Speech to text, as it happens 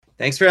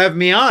Thanks for having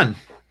me on.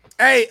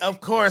 Hey,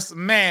 of course,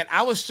 man.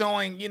 I was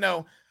showing,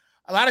 a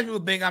lot of people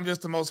think I'm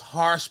just the most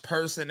harsh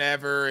person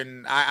ever,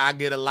 and I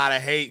get a lot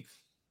of hate.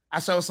 I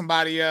saw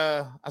somebody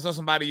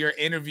your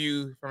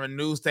interview from a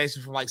news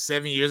station from like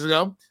 7 years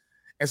ago,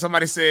 and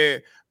somebody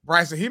said,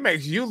 Bryson, he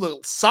makes you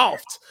look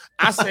soft.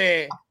 I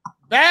said,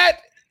 that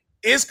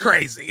is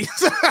crazy.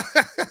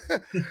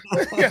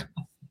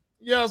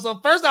 Yeah. So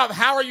first off,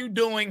 how are you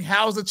doing?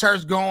 How's the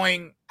church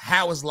going?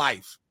 How is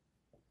life?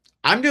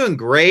 I'm doing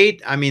great.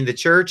 I mean, the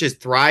church is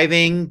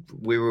thriving.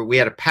 We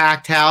had a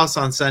packed house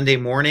on Sunday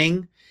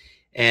morning.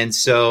 And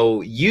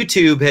so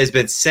YouTube has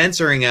been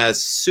censoring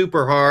us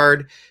super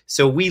hard.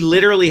 So we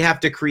literally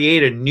have to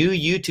create a new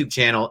YouTube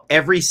channel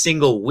every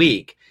single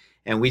week.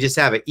 And we just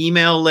have an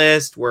email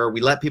list where we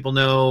let people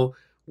know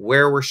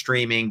where we're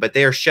streaming, but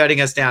they are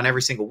shutting us down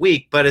every single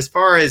week. But as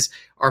far as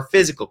our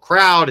physical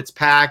crowd, it's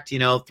packed,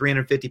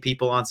 350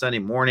 people on Sunday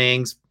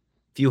mornings,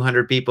 a few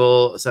hundred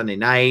people Sunday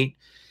night,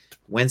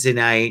 Wednesday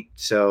night.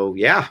 So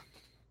yeah,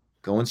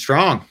 going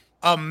strong.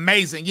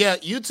 Amazing. Yeah,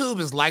 YouTube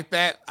is like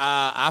that.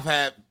 I've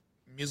had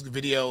music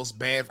videos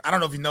banned. I don't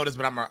know if you noticed,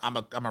 but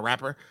I'm a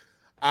rapper.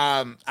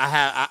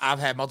 I've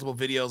had multiple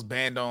videos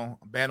banned on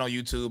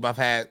YouTube. I've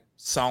had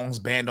songs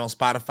banned on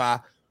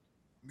Spotify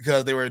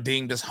because they were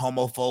deemed as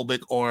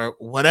homophobic or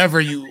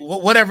whatever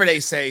they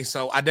say.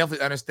 So I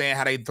definitely understand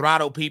how they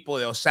throttle people.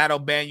 They'll shadow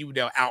ban you.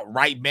 They'll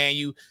outright ban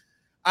you.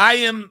 I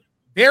am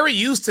very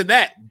used to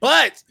that,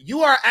 but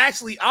you are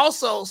actually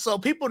also, so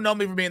people know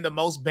me for being the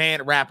most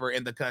banned rapper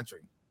in the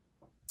country.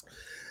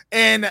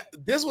 And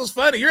this was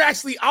funny. You're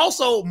actually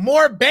also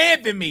more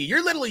banned than me.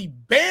 You're literally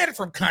banned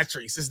from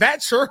countries. Is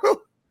that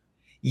true?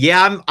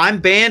 Yeah, I'm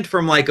banned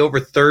from like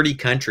over 30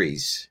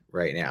 countries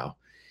right now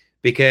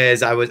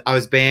because I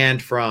was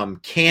banned from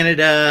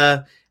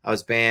Canada, I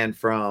was banned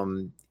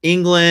from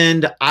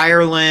England,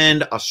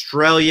 Ireland,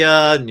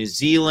 Australia, New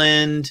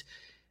Zealand,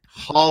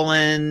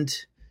 Holland,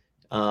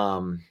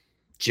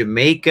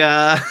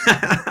 Jamaica.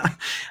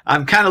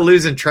 I'm kind of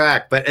losing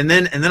track, but and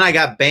then I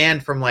got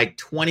banned from like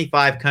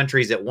 25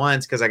 countries at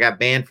once because I got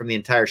banned from the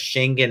entire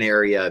Schengen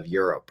area of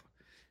Europe.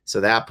 So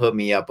that put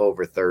me up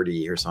over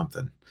 30 or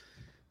something.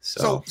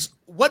 So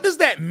what does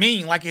that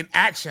mean? Like in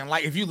action,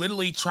 like if you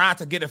literally tried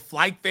to get a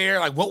flight there,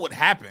 like what would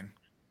happen?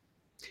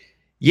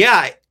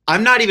 Yeah,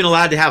 I'm not even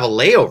allowed to have a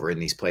layover in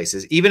these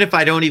places. Even if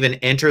I don't even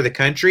enter the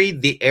country,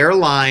 the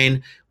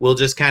airline will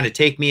just kind of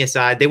take me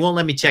aside. They won't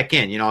let me check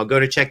in. I'll go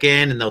to check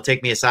in and they'll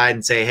take me aside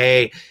and say,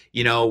 hey,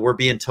 we're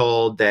being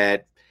told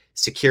that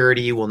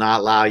security will not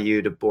allow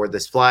you to board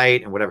this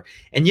flight and whatever.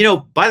 And,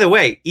 by the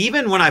way,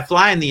 even when I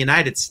fly in the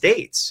United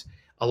States,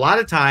 a lot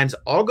of times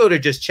I'll go to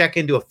just check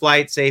into a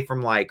flight, say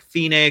from like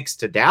Phoenix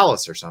to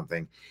Dallas or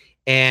something.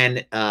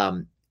 And,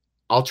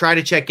 I'll try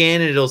to check in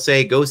and it'll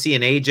say, go see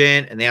an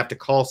agent, and they have to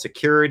call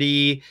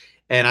security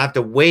and I have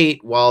to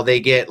wait while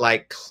they get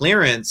like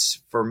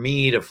clearance for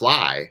me to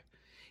fly.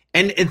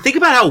 And think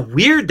about how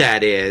weird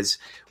that is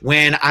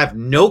when I have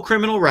no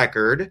criminal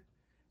record.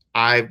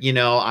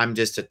 I'm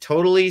just a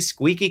totally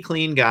squeaky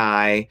clean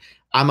guy.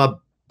 I'm a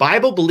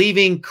Bible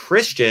believing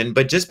Christian,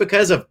 but just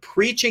because of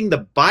preaching the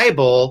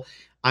Bible,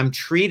 I'm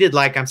treated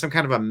like I'm some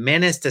kind of a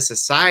menace to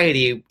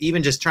society,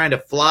 even just trying to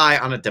fly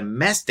on a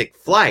domestic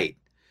flight.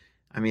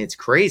 I mean, it's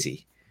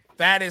crazy.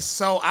 That is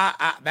so.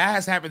 That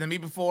has happened to me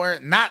before.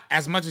 Not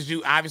as much as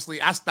you. Obviously,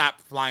 I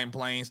stopped flying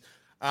planes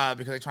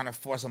because they're trying to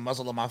force a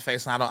muzzle on my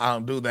face, and I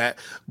don't do that.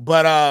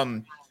 But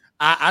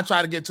I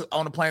tried to get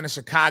on a plane in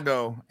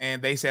Chicago,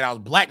 and they said I was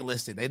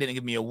blacklisted. They didn't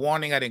give me a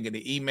warning. I didn't get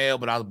an email,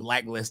 but I was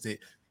blacklisted,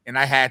 and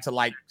I had to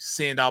like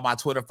send all my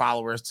Twitter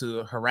followers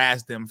to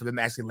harass them for them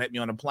to actually let me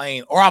on a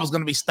plane, or I was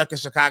going to be stuck in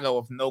Chicago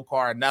with no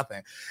car or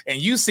nothing.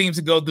 And you seem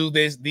to go do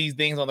these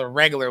things on the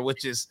regular,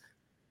 which is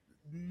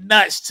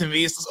nuts to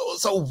me.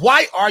 So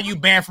why are you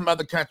banned from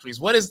other countries?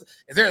 Is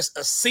there a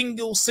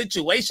single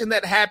situation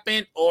that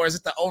happened, or is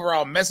it the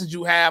overall message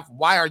you have?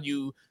 Why are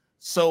you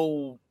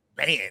so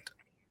banned?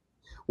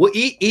 Well,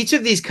 each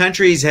of these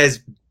countries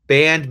has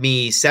banned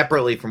me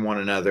separately from one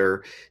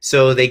another.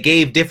 So they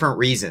gave different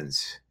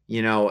reasons,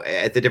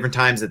 at the different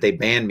times that they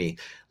banned me.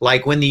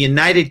 Like when the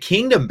United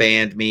Kingdom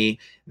banned me,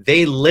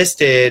 they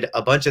listed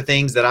a bunch of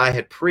things that I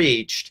had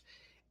preached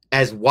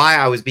as why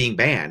I was being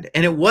banned.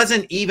 And it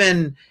wasn't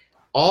even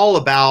all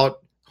about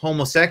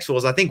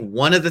homosexuals. I think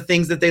one of the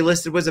things that they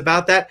listed was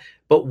about that,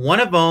 but one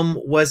of them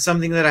was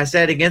something that I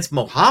said against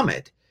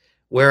Muhammad,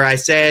 where I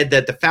said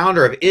that the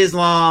founder of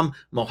Islam,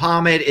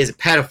 Muhammad, is a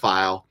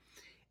pedophile.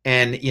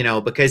 And,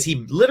 because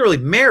he literally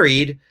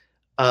married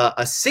a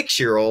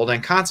 6-year-old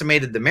and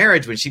consummated the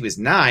marriage when she was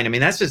 9. I mean,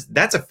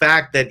 that's a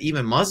fact that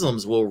even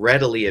Muslims will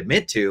readily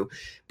admit to.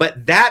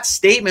 But that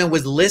statement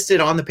was listed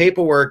on the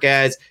paperwork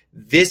as,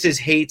 this is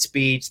hate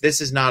speech. This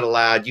is not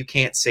allowed. You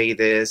can't say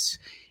this.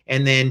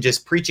 And then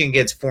just preaching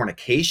against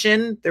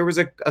fornication. There was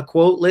a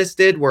quote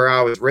listed where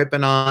I was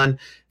ripping on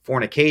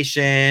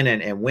fornication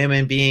and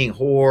women being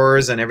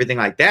whores and everything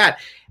like that.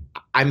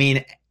 I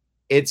mean,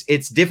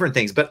 it's different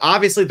things. But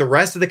obviously the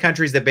rest of the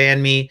countries that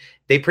banned me,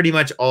 they pretty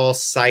much all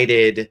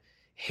cited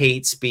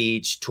hate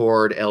speech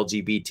toward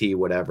LGBT,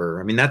 whatever.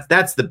 I mean,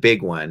 that's the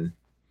big one.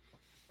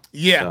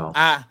 Yeah, so.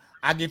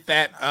 I get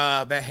that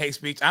that hate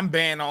speech. I'm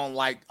banned on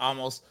like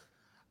almost.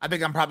 I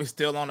think I'm probably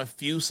still on a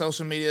few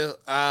social media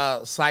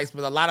sites,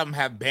 but a lot of them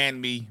have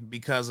banned me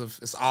because of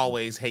it's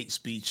always hate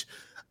speech.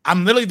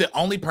 I'm literally the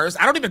only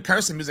person. I don't even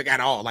curse in music at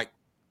all. Like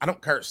I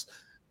don't curse,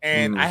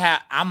 and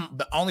I'm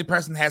the only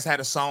person that has had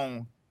a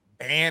song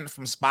banned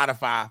from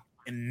Spotify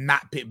and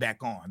not put back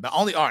on. The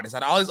only artist.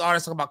 All these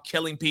artists talk about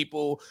killing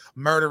people,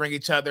 murdering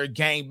each other,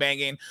 gang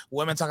banging.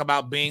 Women talk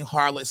about being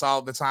harlots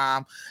all the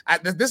time.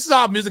 This is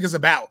all music is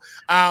about.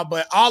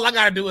 But all I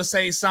gotta do is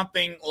say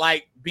something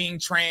like being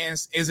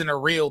trans isn't a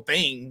real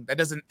thing. That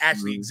doesn't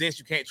actually exist.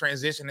 You can't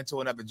transition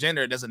into another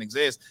gender. It doesn't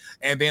exist.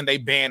 And then they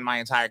ban my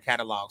entire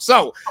catalog.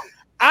 So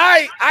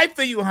I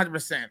feel you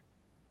 100%.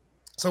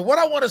 So what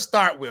I want to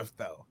start with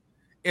though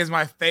is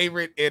my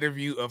favorite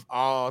interview of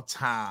all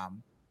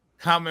time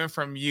coming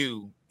from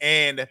you.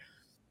 And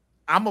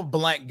I'm a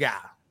blank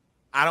guy.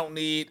 I don't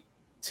need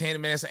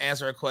 10 minutes to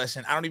answer a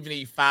question. I don't even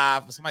need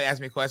 5. If somebody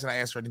asks me a question, I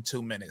answer it in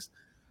 2 minutes.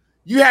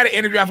 You had an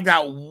interview. I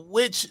forgot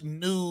which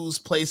news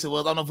place it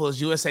was. I don't know if it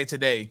was USA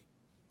Today.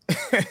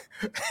 I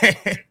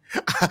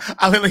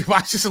literally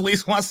watch this at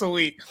least once a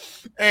week.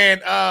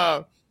 And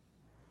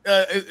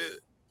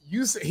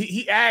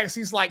he asked,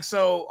 he's like,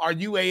 so are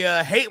you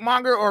a hate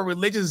monger or a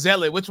religious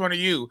zealot? Which one are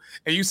you?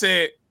 And you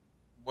said,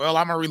 well,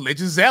 I'm a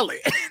religious zealot.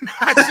 And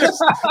I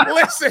just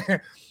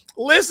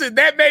listen,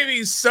 that made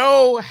me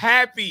so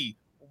happy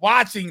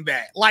watching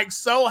that, like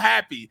so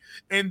happy.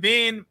 And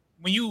then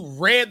when you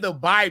read the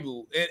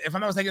Bible, if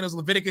I'm not mistaken, it was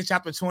Leviticus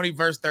chapter 20,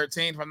 verse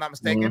 13, if I'm not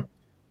mistaken,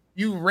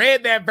 you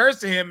read that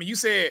verse to him and you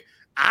said,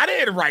 I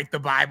didn't write the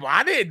Bible.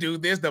 I didn't do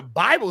this. The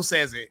Bible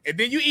says it. And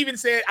then you even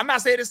said, I'm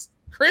not saying it's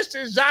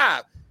Christian's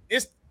job.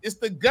 It's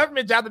the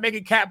government job to make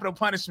it capital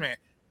punishment.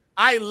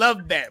 I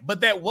love that.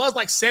 But that was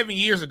like 7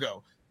 years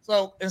ago.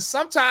 So, and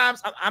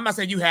sometimes, I'm not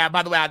saying you have,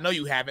 by the way, I know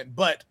you haven't,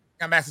 but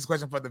I'm asking this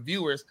question for the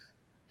viewers.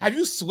 Have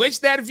you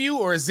switched that view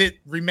or has it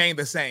remained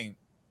the same?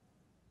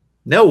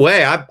 No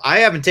way. I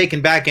haven't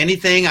taken back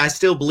anything. I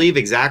still believe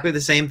exactly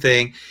the same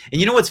thing. And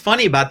you know what's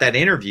funny about that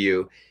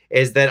interview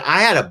is that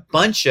I had a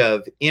bunch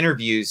of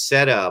interviews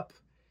set up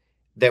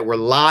that were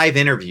live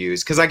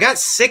interviews because I got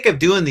sick of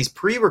doing these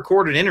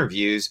pre-recorded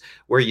interviews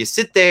where you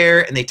sit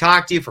there and they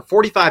talk to you for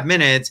 45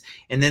 minutes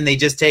and then they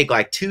just take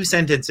like 2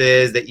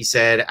 sentences that you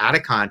said out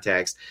of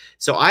context.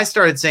 So I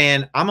started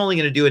saying, I'm only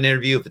going to do an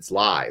interview if it's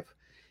live.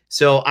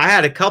 So I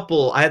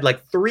had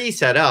like 3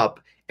 set up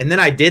and then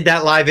I did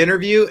that live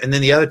interview and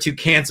then the other 2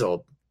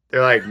 canceled.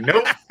 They're like,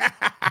 nope.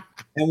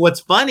 And what's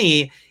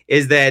funny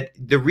is that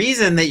the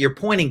reason that you're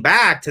pointing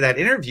back to that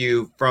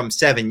interview from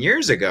 7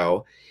 years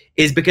ago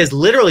is because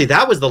literally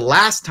that was the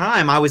last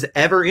time I was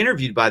ever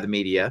interviewed by the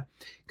media.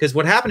 Because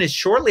what happened is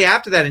shortly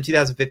after that in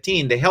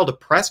 2015, they held a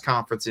press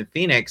conference in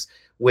Phoenix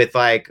with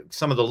like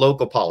some of the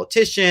local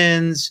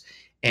politicians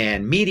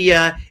and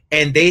media.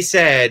 And they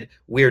said,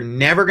 we're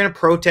never going to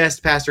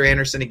protest Pastor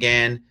Anderson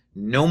again.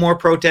 No more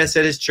protests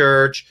at his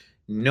church.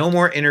 No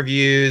more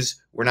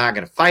interviews. We're not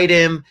going to fight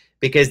him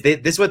because this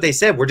is what they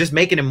said. We're just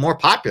making him more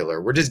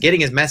popular. We're just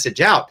getting his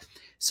message out.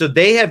 So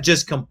they have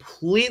just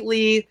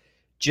completely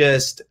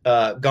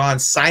gone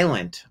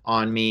silent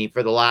on me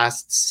for the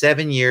last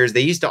 7 years.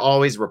 They used to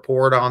always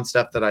report on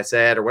stuff that I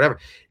said or whatever.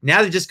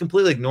 Now they just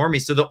completely ignore me.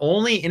 So the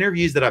only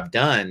interviews that I've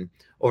done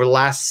over the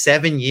last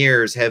 7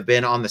 years have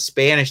been on the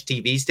Spanish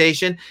TV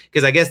station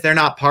because I guess they're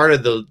not part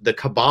of the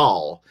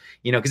cabal,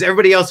 because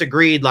everybody else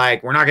agreed,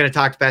 like, we're not going to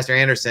talk to Pastor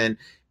Anderson,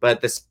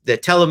 but the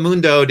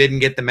Telemundo didn't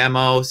get the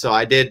memo. So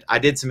I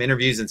did some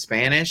interviews in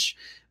Spanish,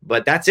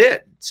 but that's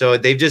it. So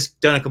they've just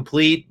done a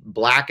complete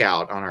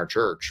blackout on our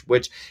church,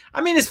 which,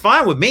 I mean, is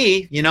fine with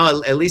me.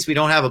 At least we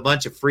don't have a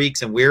bunch of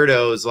freaks and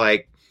weirdos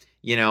like,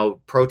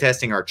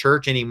 protesting our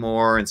church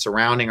anymore and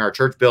surrounding our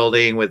church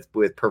building with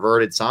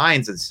perverted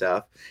signs and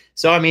stuff.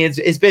 So, I mean,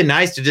 it's been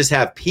nice to just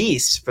have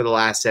peace for the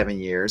last 7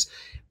 years.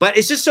 But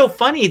it's just so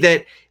funny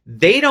that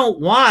they don't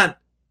want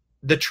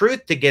the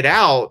truth to get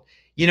out.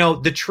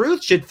 The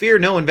truth should fear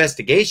no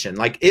investigation.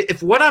 Like,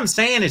 if what I'm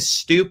saying is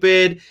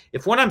stupid,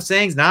 if what I'm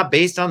saying is not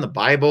based on the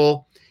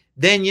Bible,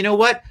 then you know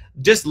what?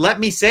 Just let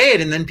me say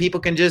it, and then people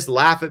can just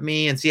laugh at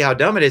me and see how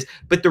dumb it is.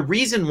 But the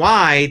reason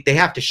why they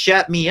have to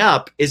shut me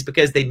up is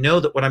because they know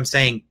that what I'm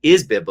saying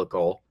is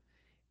biblical,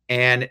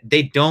 and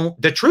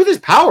the truth is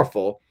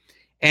powerful.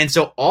 And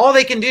so all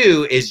they can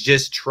do is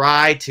just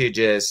try to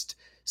just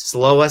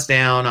slow us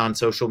down on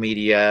social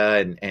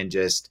media and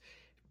just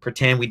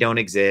pretend we don't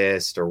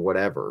exist or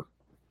whatever.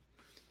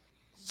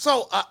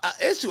 So an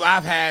issue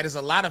I've had is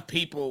a lot of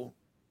people,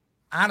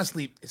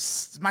 honestly,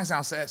 it might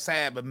sound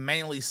sad, but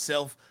mainly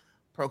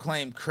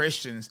self-proclaimed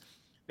Christians,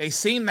 they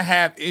seem to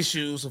have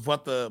issues with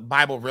what the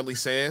Bible really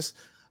says.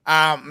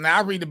 Now,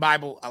 I read the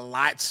Bible a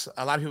lot.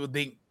 A lot of people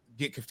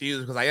get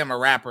confused because I am a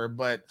rapper,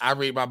 but I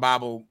read my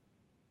Bible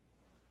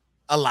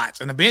a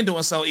lot. And I've been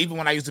doing so even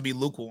when I used to be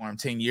lukewarm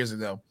 10 years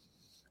ago.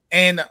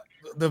 And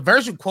the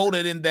verse you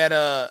quoted in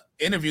that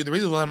interview, the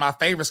reason it was one of my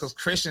favorites because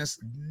Christians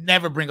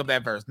never bring up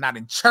that verse, not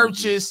in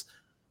churches,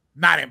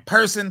 not in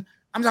person.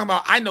 I'm talking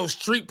about, I know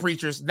street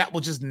preachers that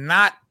will just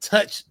not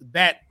touch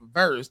that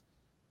verse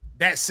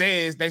that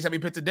says they shall be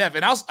put to death.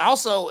 And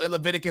also in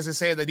Leviticus, it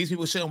says that these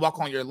people shouldn't walk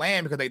on your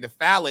land because they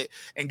defile it.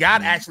 And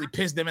God actually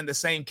puts them in the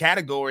same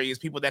category as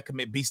people that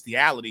commit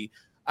bestiality.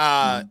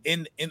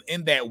 In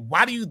that,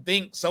 why do you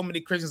think so many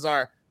Christians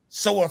are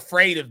so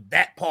afraid of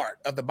that part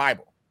of the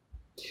Bible?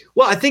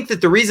 Well, I think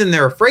that the reason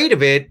they're afraid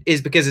of it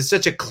is because it's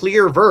such a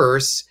clear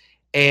verse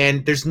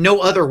and there's no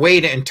other way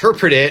to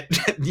interpret it,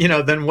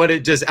 than what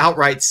it just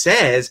outright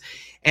says.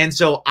 And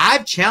so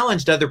I've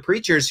challenged other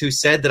preachers who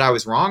said that I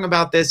was wrong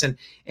about this, and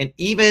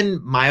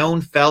even my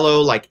own fellow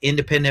like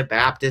independent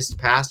Baptist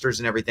pastors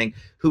and everything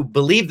who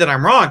believe that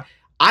I'm wrong.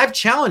 I've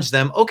challenged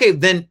them. Okay,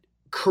 then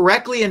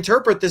correctly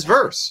interpret this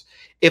verse.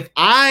 If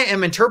I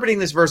am interpreting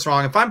this verse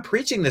wrong, if I'm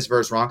preaching this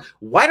verse wrong,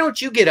 why don't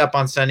you get up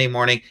on Sunday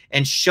morning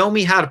and show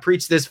me how to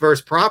preach this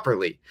verse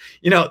properly?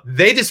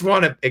 They just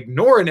want to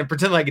ignore it and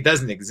pretend like it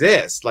doesn't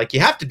exist. Like, you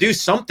have to do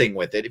something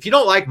with it. If you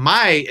don't like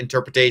my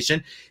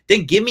interpretation,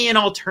 then give me an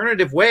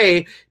alternative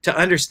way to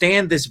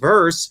understand this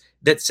verse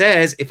that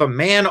says, if a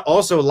man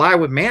also lie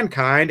with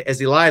mankind as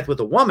he lieth with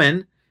a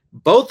woman,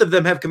 both of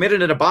them have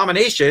committed an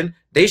abomination.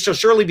 They shall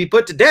surely be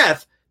put to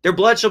death. Their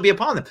blood shall be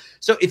upon them.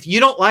 So if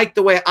you don't like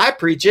the way I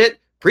preach it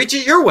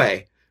your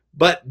way.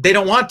 But they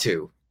don't want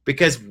to,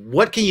 because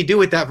what can you do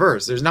with that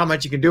verse? There's not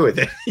much you can do with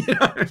it.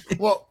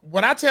 Well,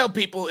 what I tell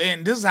people,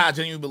 and this is how I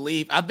genuinely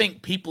believe, I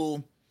think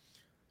people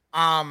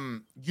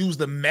use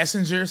the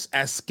messengers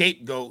as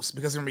scapegoats,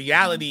 because in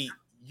reality,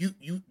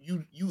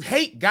 you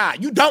hate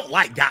God. You don't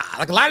like God.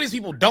 Like, a lot of these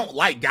people don't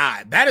like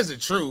God. That is the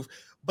truth.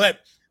 But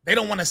they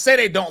don't want to say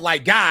they don't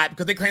like God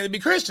because they claim to be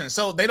Christians.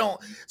 So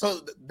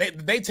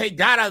they take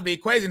God out of the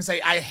equation and say,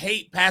 I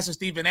hate Pastor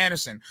Steven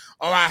Anderson,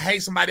 or I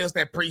hate somebody else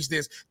that preached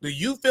this. Do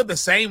you feel the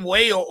same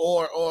way,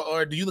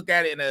 or do you look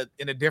at it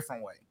in a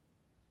different way?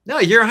 No,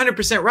 you're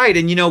 100% right.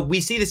 And, we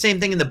see the same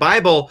thing in the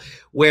Bible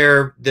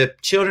where the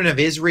children of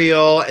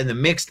Israel and the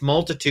mixed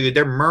multitude,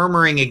 they're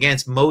murmuring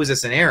against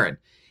Moses and Aaron.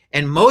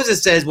 And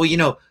Moses says,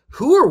 well,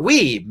 who are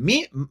we?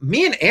 Me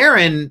and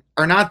Aaron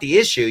are not the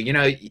issue.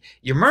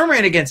 You're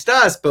murmuring against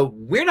us, but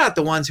we're not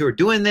the ones who are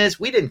doing this.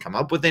 We didn't come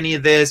up with any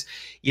of this.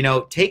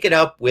 Take it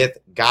up with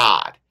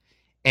God.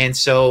 And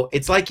so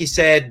it's like you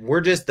said,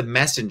 we're just the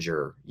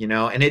messenger,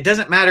 and it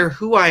doesn't matter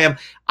who I am.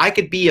 I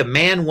could be a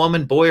man,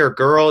 woman, boy, or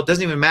girl. It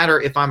doesn't even matter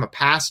if I'm a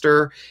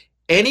pastor.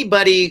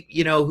 Anybody,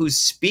 who's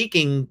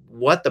speaking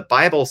what the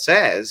Bible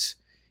says,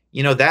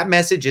 that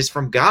message is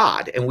from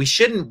God, and we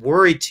shouldn't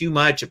worry too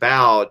much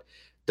about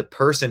the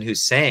person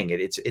who's saying it.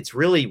 It's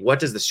really, what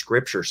does the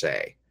scripture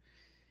say?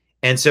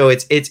 And so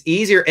it's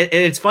easier. And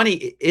it's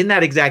funny, in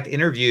that exact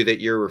interview that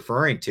you're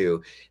referring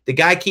to, the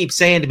guy keeps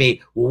saying to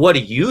me, well, what do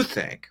you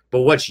think?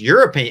 But what's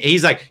your opinion? And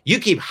he's like, you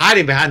keep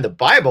hiding behind the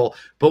Bible,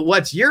 but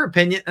what's your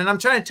opinion? And I'm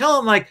trying to tell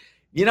him, like,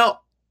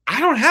 I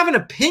don't have an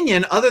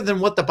opinion other than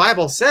what the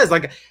Bible says.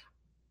 Like,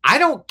 I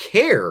don't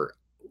care.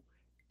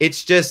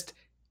 It's just,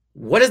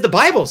 what does the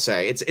Bible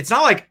say? It's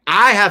not like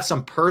I have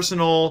some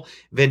personal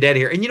vendetta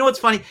here. And what's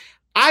funny?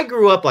 I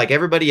grew up like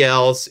everybody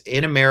else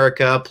in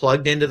America,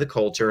 plugged into the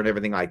culture and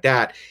everything like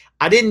that.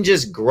 I didn't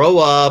just grow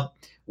up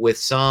with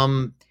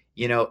some,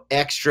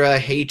 extra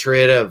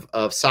hatred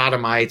of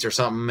sodomites or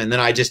something, and then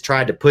I just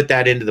tried to put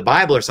that into the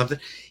Bible or something.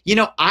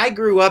 I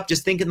grew up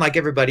just thinking like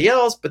everybody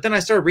else, but then I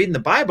started reading the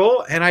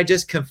Bible and I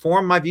just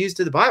conformed my views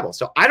to the Bible.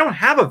 So I don't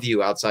have a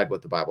view outside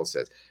what the Bible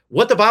says.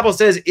 What the Bible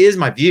says is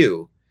my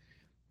view,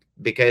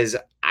 because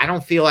I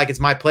don't feel like it's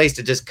my place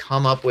to just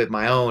come up with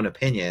my own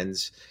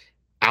opinions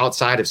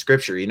outside of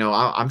scripture.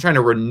 I'm trying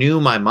to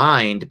renew my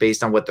mind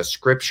based on what the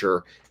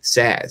scripture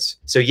says.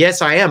 So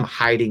yes, I am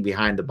hiding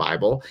behind the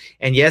Bible.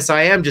 And yes,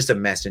 I am just a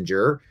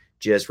messenger,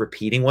 just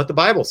repeating what the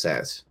Bible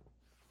says.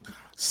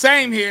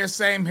 Same here.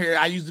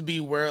 I used to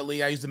be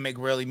worldly. I used to make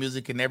worldly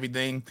music and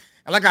everything.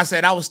 And like I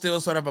said, I was still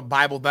sort of a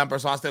Bible thumper,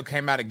 so I still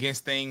came out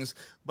against things.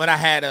 But I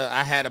had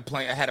a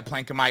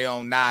plank of my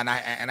own now, and I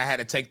had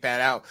to take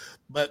that out.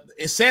 But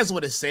it says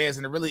what it says,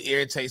 and it really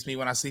irritates me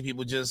when I see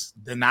people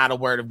just deny the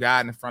word of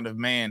God in front of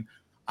man.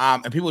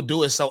 And people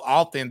do it so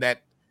often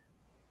that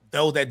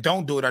those that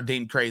don't do it are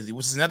deemed crazy,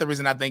 which is another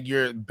reason I think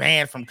you're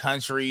banned from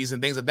countries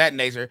and things of that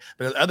nature,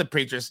 because other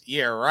preachers,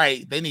 yeah,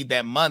 right, they need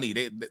that money.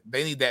 They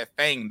need that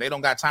fame. They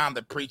don't got time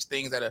to preach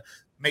things that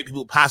make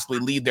people possibly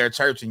leave their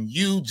church, and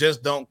you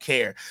just don't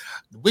care.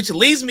 Which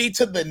leads me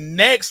to the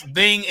next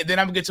thing, and then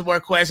I'm gonna get to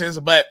more questions,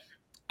 but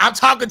I'm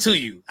talking to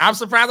you. I'm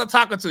surprised I'm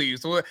talking to you.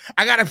 So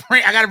I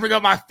gotta bring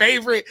up my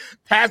favorite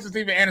Pastor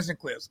Steven Anderson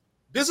clips.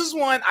 This is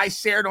one I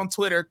shared on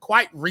Twitter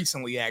quite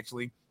recently,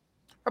 actually.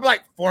 Probably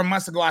like 4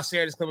 months ago, I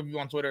shared this clip of you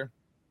on Twitter,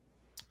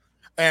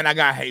 and I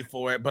got hate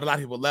for it, but a lot of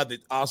people loved it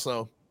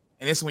also.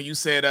 And this is when you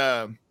said,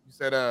 I'm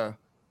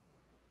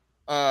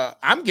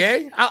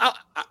gay.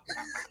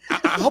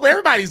 I hope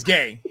everybody's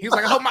gay. He was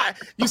like, I hope my.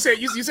 You said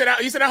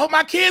I hope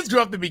my kids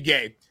grow up to be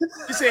gay.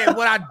 You said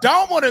what I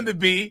don't want them to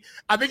be.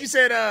 I think you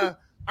said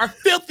are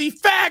filthy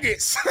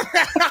faggots.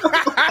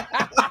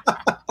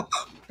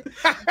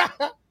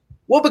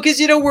 Well, because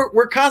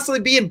we're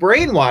constantly being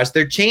brainwashed.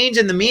 They're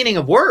changing the meaning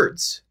of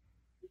words.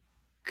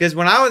 Because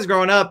when I was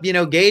growing up,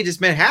 gay just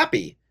meant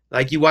happy.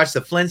 Like you watch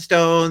the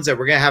Flintstones, and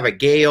we're gonna have a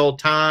gay old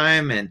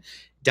time, and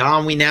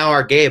Don, we now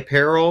are gay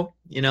apparel.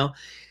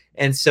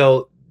 And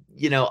so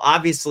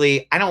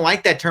obviously, I don't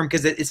like that term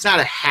because it's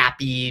not a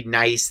happy,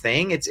 nice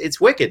thing.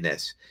 It's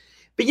wickedness.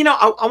 But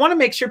I want to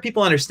make sure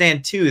people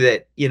understand too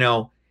that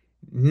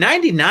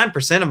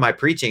 99% of my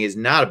preaching is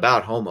not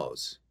about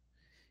homos.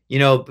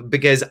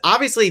 Because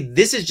obviously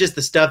this is just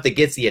the stuff that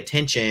gets the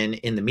attention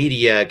in the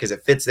media because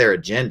it fits their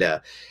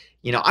agenda.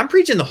 I'm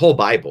preaching the whole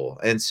Bible.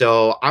 And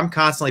so I'm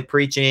constantly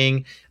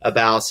preaching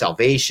about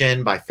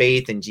salvation by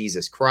faith in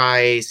Jesus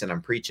Christ. And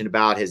I'm preaching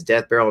about his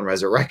death, burial, and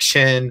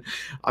resurrection.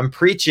 I'm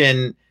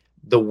preaching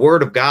the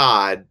word of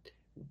God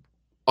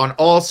on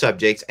all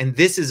subjects. And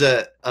this is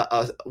a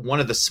one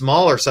of the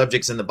smaller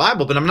subjects in the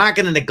Bible, but I'm not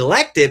going to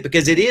neglect it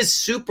because it is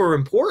super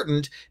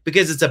important,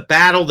 because it's a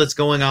battle that's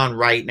going on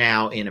right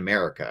now in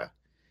America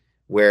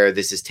where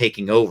this is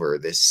taking over,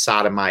 this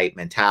sodomite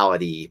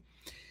mentality.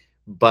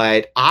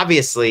 But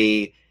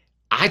obviously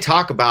I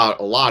talk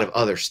about a lot of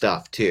other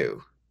stuff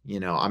too.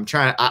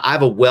 I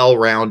have a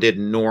well-rounded,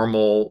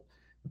 normal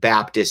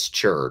Baptist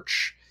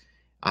church.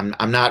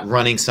 I'm not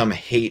running some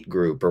hate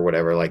group or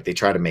whatever, like they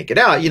try to make it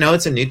out.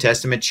 It's a New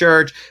Testament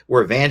church.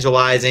 We're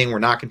evangelizing. We're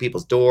knocking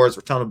people's doors.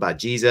 We're telling them about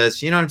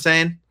Jesus. You know what I'm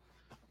saying?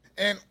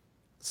 And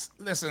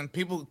listen,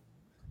 people,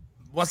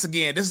 once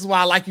again, this is why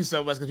I like you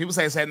so much, because people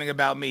say the same thing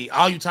about me.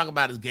 All you talk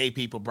about is gay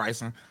people,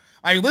 Bryson.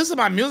 Like, listen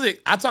to my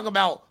music. I talk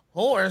about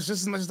whores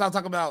just as much as I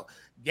talk about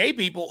gay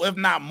people, if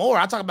not more.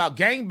 I talk about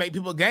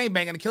people gang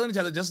banging and killing each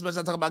other just as much as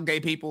I talk about gay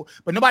people.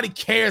 But nobody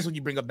cares when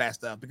you bring up that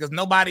stuff, because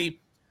nobody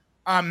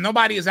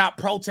is out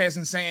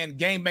protesting saying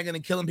gang banging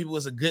and killing people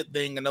is a good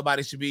thing, and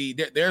nobody should be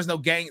there's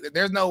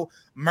no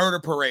murder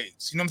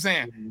parades. You know what I'm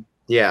saying?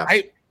 Yeah.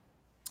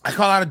 I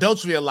call out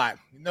adultery a lot.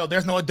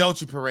 There's no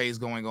adultery parades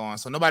going on,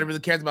 so nobody really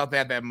cares about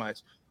that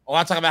much. Or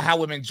I talk about how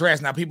women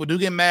dress. Now people do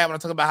get mad when I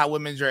talk about how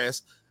women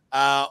dress,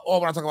 or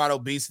when I talk about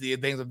obesity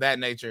and things of that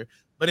nature.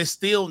 But it's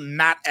still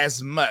not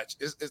as much.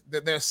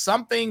 There's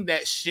something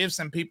that shifts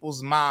in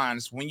people's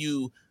minds when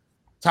you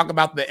talk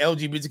about the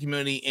LGBT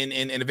community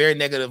in a very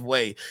negative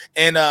way.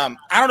 And I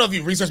don't know if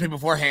you researched me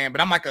beforehand,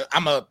 but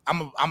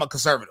I'm a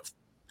conservative.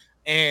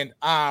 And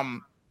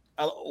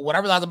what I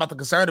realized about the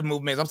conservative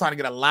movement is I'm starting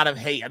to get a lot of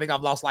hate. I think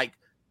I've lost like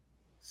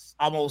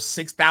almost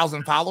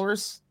 6,000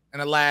 followers in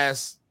the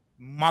last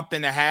month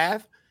and a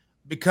half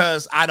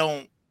because I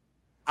don't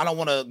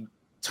want to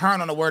turn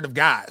on the word of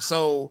God.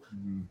 So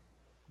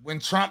when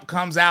Trump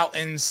comes out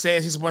and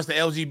says he supports the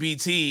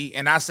LGBT,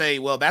 and I say,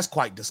 well, that's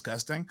quite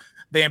disgusting,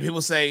 then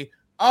people say,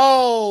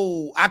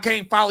 oh, I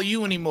can't follow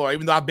you anymore,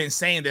 even though I've been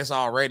saying this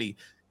already.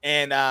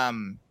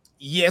 And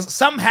yes,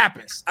 something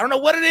happens. I don't know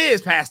what it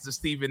is, Pastor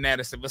Steven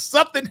Anderson, but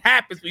something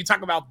happens when you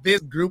talk about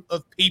this group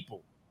of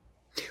people.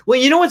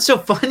 Well, what's so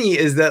funny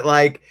is that,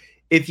 like,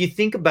 if you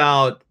think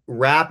about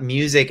rap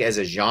music as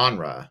a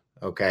genre,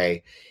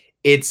 okay,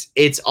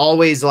 it's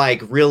always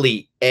like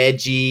really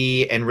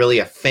edgy and really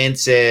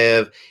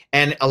offensive.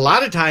 And a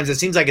lot of times it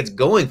seems like it's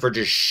going for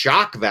just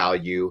shock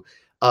value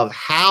of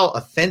how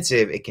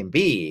offensive it can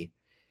be.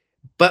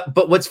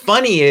 But what's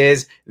funny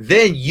is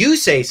then you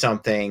say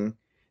something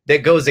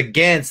that goes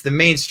against the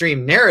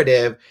mainstream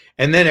narrative,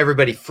 and then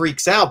everybody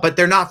freaks out. But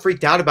they're not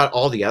freaked out about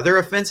all the other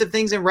offensive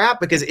things in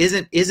rap, because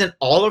isn't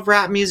all of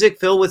rap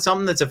music filled with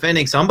something that's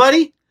offending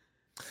somebody?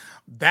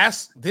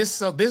 This is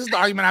the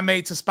argument I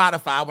made to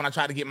Spotify when I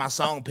tried to get my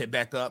song picked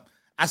back up.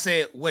 I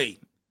said,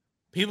 wait,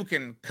 people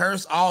can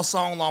curse all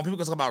song long. People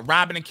can talk about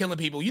robbing and killing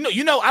people. I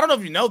don't know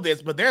if you know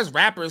this, but there's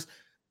rappers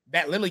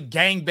that literally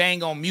gang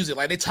bang on music.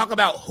 Like, they talk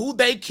about who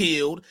they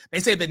killed. They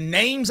say the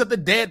names of the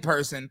dead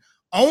person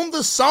on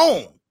the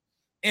song.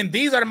 And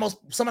these are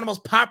some of the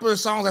most popular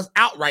songs that's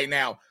out right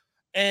now.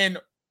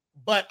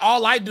 But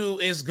all I do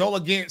is go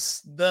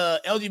against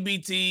the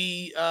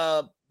LGBT,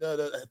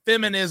 the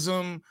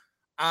feminism,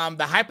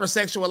 the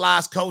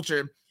hypersexualized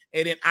culture,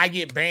 and then I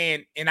get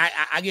banned, and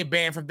I get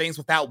banned from things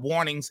without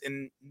warnings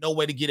and no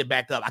way to get it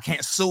back up. I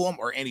can't sue them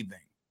or anything.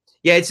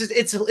 Yeah,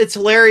 it's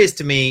hilarious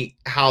to me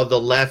how the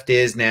left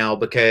is now,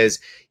 because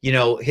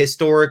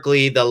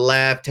historically the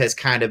left has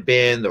kind of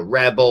been the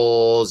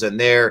rebels and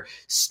they're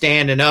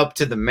standing up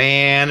to the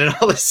man and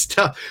all this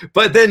stuff.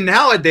 But then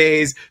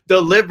nowadays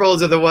the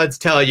liberals are the ones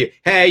telling you,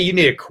 hey, you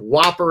need to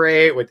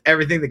cooperate with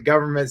everything the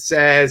government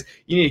says.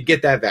 You need to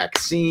get that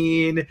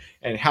vaccine,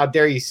 and how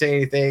dare you say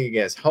anything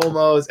against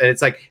homos? And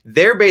it's like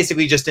they're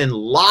basically just in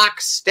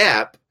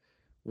lockstep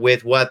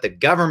with what the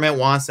government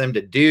wants them to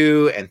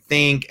do and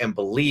think and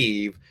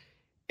believe.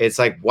 It's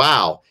like,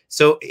 wow.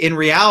 So in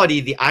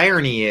reality, the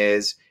irony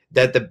is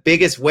that the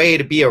biggest way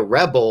to be a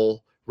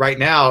rebel right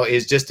now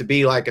is just to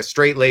be like a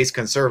straight-laced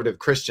conservative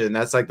Christian.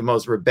 That's like the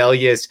most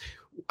rebellious.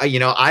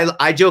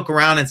 I joke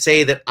around and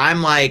say that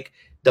I'm like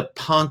the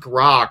punk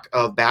rock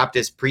of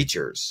Baptist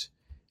preachers.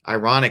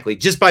 Ironically,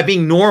 just by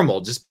being normal,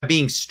 just by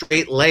being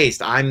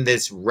straight-laced, I'm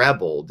this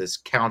rebel, this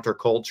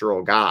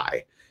countercultural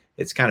guy.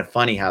 It's kind of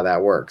funny how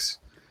that works.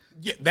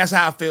 Yeah, that's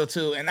how I feel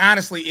too. And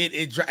honestly,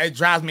 it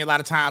drives me a lot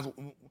of times.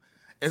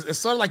 It's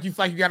sort of like you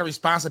feel like you got a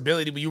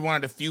responsibility, but you're one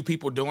of the few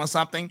people doing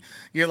something.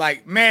 You're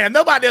like, man, if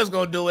nobody else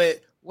gonna do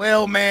it,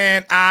 well,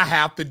 man, I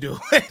have to do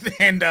it.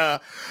 And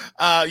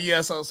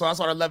yeah, so I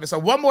sort of love it. So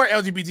one more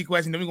LGBT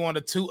question, then we go on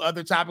to two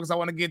other topics I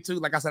want to get to.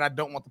 Like I said, I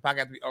don't want the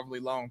podcast to be overly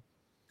long.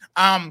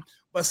 But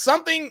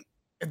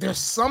there's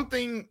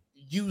something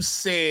you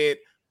said,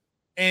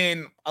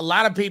 and a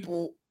lot of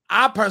people,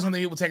 I personally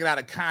think people take it out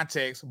of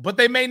context, but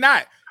they may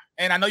not.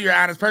 And I know you're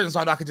an honest person, so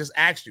I could just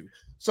ask you.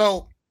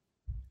 So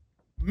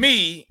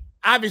me,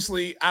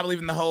 obviously, I believe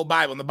in the whole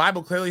Bible. And the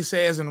Bible clearly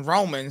says in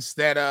Romans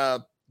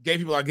that gay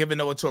people are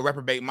given over to a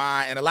reprobate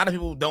mind. And a lot of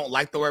people don't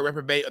like the word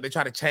reprobate, or they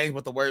try to change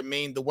what the word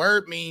means. The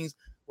word means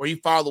where you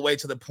fall away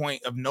to the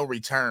point of no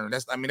return.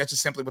 That's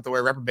just simply what the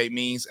word reprobate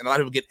means. And a lot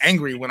of people get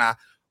angry when I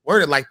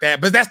word it like that.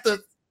 But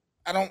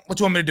what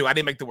you want me to do? I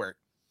didn't make the word.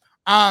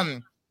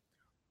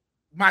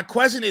 My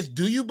question is,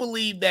 do you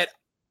believe that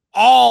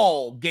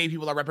all gay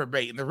people are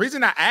reprobate? And the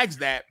reason I ask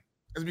that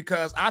is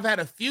because I've had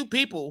a few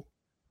people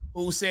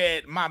who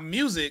said my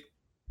music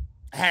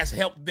has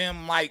helped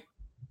them like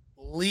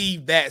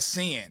leave that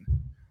sin.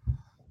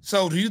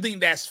 So do you think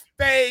that's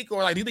fake,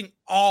 or like do you think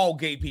all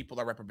gay people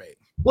are reprobate?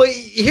 Well,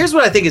 here's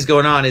what I think is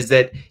going on is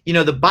that,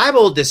 the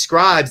Bible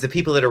describes the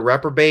people that are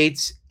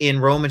reprobates in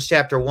Romans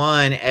chapter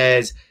 1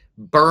 as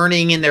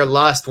burning in their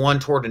lust one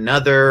toward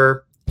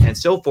another and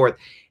so forth.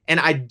 And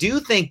I do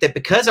think that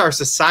because our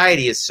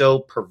society is so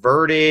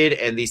perverted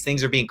and these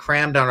things are being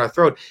crammed down our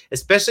throat,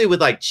 especially with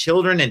like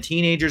children and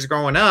teenagers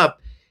growing up,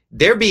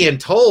 they're being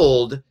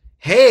told,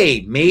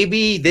 hey,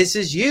 maybe this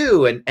is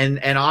you.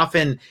 And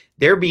often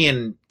they're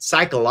being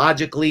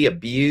psychologically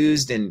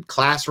abused in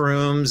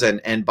classrooms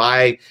and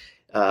by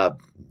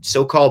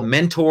so-called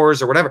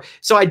mentors or whatever.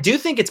 So I do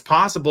think it's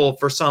possible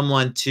for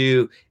someone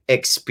to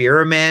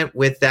experiment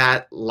with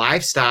that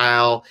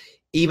lifestyle,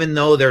 even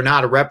though they're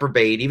not a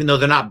reprobate, even though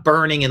they're not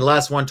burning in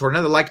lust one toward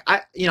another. Like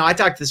I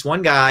talked to this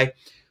one guy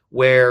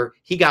where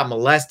he got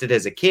molested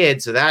as a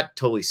kid, so that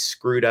totally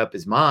screwed up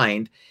his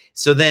mind.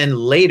 So then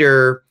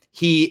later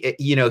he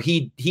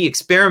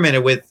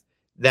experimented with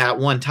that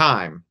one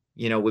time,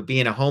 with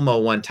being a homo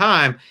one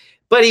time,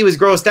 but he was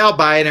grossed out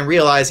by it and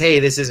realized,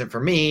 hey, this isn't for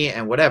me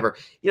and whatever.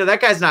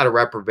 That guy's not a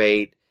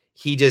reprobate.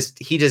 He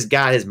just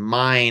got his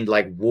mind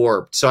like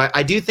warped. So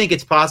I do think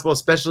it's possible,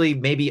 especially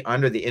maybe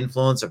under the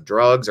influence of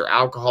drugs or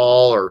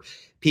alcohol, or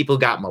people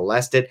got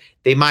molested.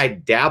 They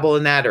might dabble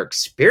in that or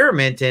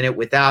experiment in it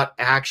without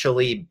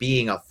actually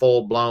being a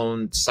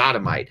full-blown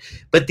sodomite.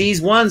 But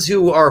these ones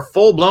who are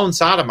full-blown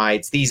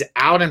sodomites, these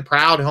out and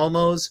proud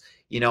homos,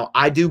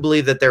 I do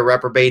believe that they're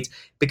reprobates,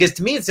 because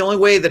to me, it's the only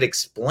way that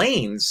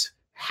explains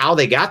how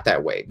they got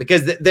that way,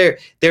 because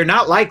they're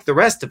not like the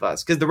rest of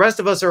us, because the rest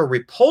of us are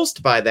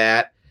repulsed by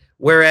that,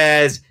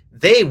 whereas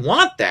they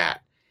want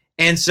that.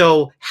 And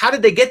so how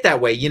did they get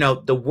that way?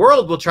 The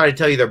world will try to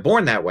tell you they're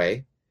born that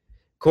way.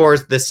 Of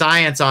course, the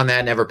science on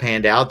that never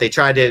panned out. They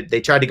tried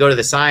to go to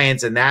the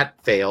science and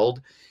that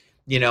failed.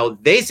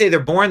 They say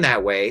they're born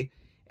that way.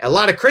 A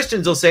lot of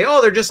Christians will say,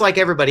 oh, they're just like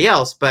everybody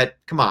else. But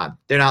come on,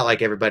 they're not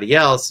like everybody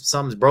else.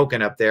 Something's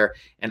broken up there.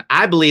 And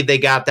I believe they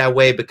got that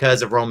way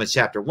because of Romans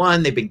chapter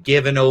 1. They've been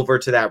given over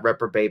to that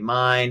reprobate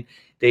mind.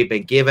 They've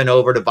been given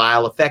over to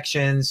vile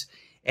affections.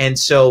 And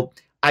so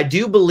I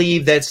do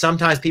believe that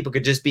sometimes people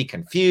could just be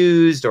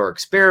confused or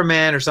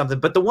experiment or something.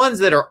 But the ones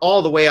that are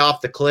all the way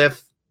off the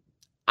cliff,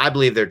 I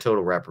believe they're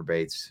total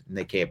reprobates and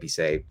they can't be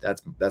saved.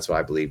 That's what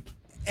I believe.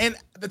 And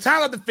the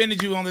time I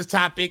defended you on this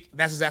topic,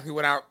 that's exactly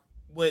what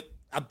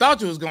I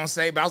thought you was gonna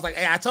say. But I was like,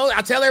 hey, I tell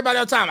everybody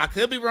all the time, I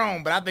could be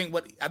wrong, but I think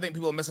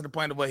people are missing the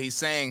point of what he's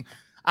saying.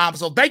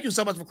 So thank you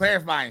so much for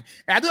clarifying.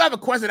 And I do have a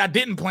question I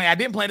didn't plan. I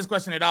didn't plan this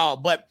question at all,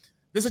 but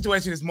this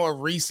situation is more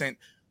recent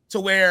to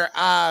where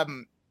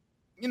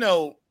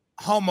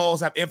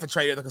homos have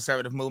infiltrated the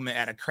conservative movement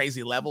at a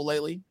crazy level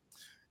lately.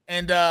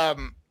 And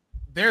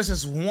there's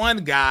this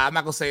one guy, I'm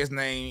not going to say his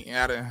name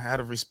out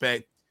of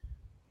respect.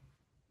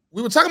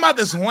 We were talking about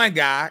this one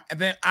guy, and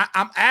then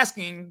I'm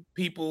asking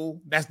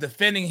people that's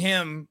defending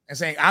him and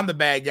saying I'm the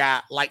bad guy,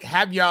 like,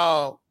 have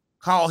y'all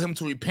called him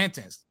to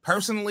repentance?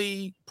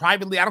 Personally,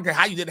 privately, I don't care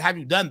how you did it, have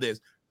you done this?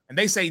 And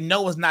they say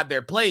no, it's not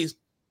their place.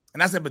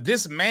 And I said, but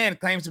this man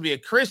claims to be a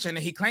Christian,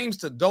 and he claims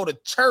to go to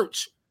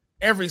church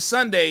every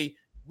Sunday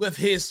with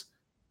his,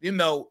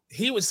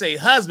 he would say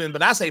husband,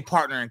 but I say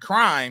partner in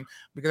crime,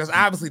 because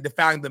obviously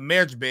defiling the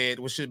marriage bed,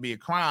 which should be a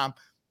crime.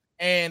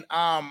 And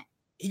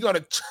he go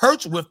to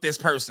church with this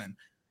person.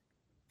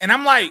 And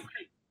I'm like,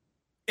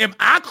 am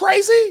I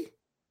crazy?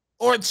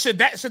 Or should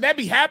that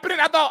be happening?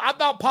 I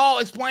thought Paul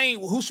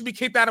explained who should be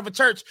kicked out of a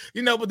church,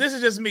 but this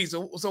is just me.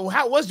 So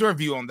what's your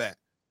view on that?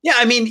 Yeah,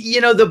 I mean,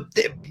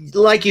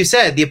 like you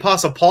said, the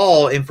Apostle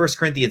Paul in 1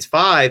 Corinthians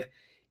 5,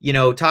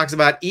 talks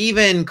about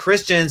even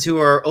Christians who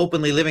are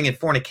openly living in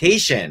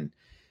fornication,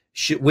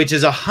 which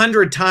is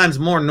 100 times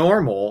more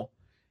normal.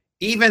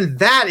 Even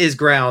that is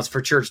grounds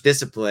for church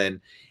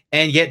discipline.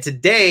 And yet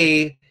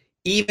today,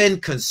 even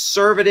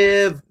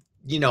conservative,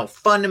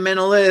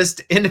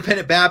 fundamentalist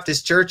independent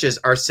Baptist churches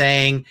are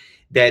saying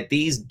that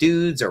these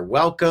dudes are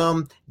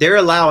welcome. They're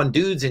allowing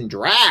dudes in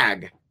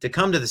drag to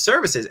come to the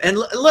services. And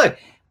look,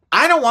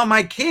 I don't want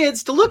my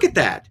kids to look at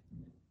that.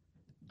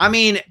 I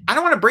mean, I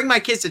don't want to bring my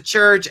kids to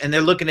church and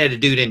they're looking at a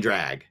dude in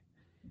drag.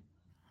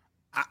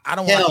 I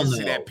don't want to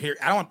see that period.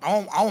 I don't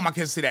want my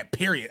kids to see that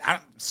period.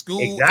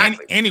 School,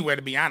 exactly. Anywhere,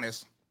 to be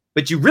honest.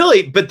 But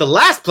the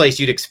last place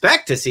you'd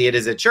expect to see it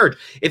is at church.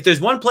 If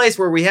there's one place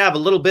where we have a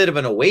little bit of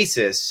an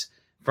oasis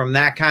from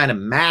that kind of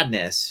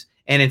madness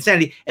and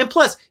insanity, and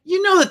plus,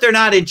 that they're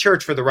not in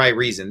church for the right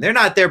reason. They're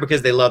not there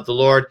because they love the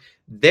Lord.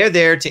 They're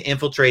there to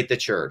infiltrate the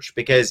church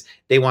because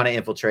they want to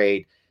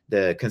infiltrate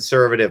the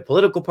conservative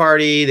political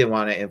party. They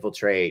want to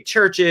infiltrate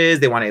churches.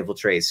 They want to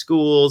infiltrate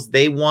schools.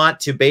 They want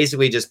to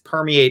basically just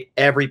permeate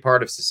every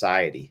part of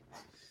society.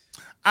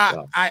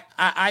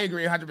 I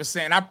agree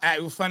 100%.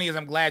 It was funny, as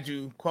I'm glad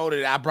you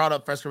quoted it. I brought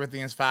up 1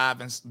 Corinthians 5,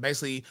 and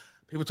basically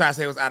people try to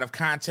say it was out of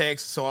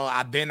context. So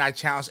I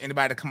challenged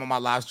anybody to come on my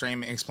live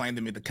stream and explain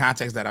to me the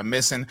context that I'm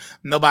missing.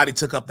 Nobody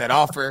took up that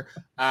offer,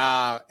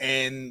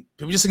 and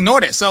people just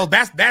ignored it. So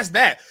that's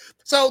that.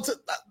 So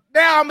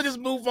now I'm gonna just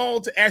move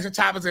on to extra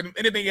topics, and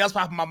anything else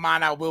pop in my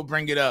mind, I will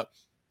bring it up.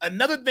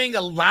 Another thing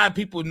a lot of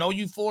people know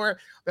you for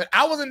that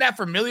I wasn't that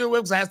familiar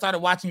with because I started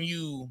watching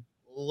you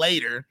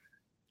later,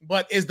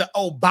 but is the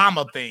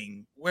Obama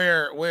thing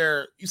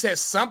where you said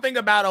something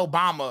about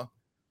Obama.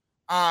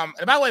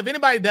 And by the way, if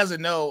anybody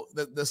doesn't know,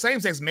 the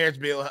same-sex marriage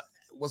bill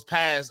was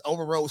passed,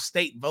 overrode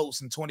state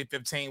votes in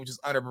 2015, which is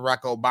under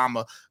Barack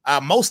Obama.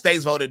 Most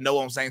states voted no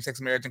on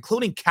same-sex marriage,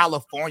 including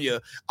California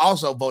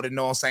also voted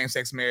no on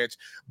same-sex marriage.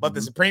 But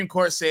the Supreme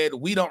Court said,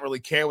 we don't really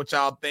care what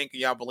y'all think of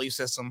y'all belief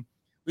system.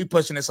 We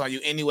pushing this on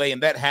you anyway,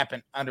 and that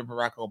happened under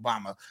Barack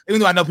Obama. Even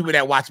though I know people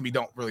that watch me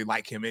don't really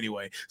like him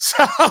anyway.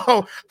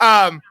 So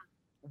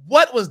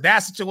what was that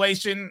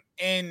situation?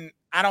 And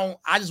I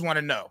just want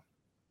to know.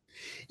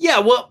 Yeah,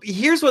 well,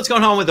 here's what's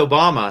going on with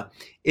Obama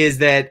is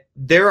that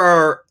there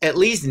are at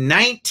least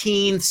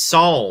 19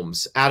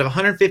 Psalms out of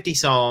 150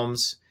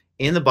 Psalms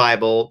in the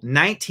Bible.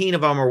 19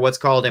 of them are what's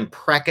called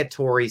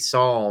imprecatory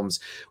Psalms,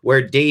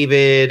 where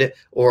David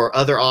or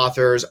other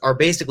authors are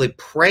basically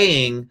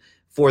praying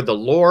for the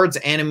Lord's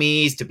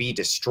enemies to be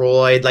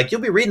destroyed. Like, you'll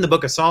be reading the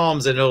book of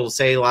Psalms and it'll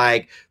say,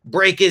 like,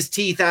 break his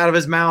teeth out of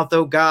his mouth,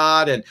 oh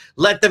God, and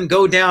let them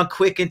go down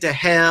quick into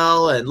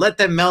hell and let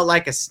them melt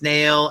like a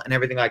snail and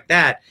everything like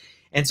that.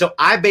 And so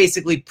I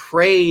basically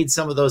prayed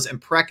some of those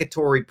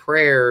imprecatory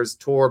prayers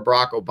toward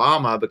Barack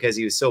Obama because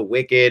he was so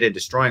wicked and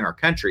destroying our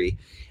country.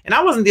 And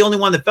I wasn't the only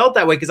one that felt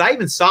that way, because I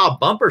even saw a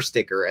bumper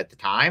sticker at the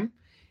time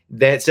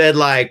that said,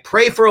 like,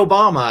 pray for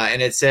Obama.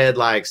 And it said,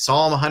 like,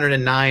 Psalm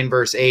 109,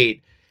 verse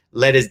 8,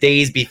 let his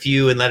days be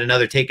few and let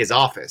another take his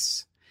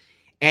office.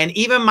 And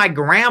even my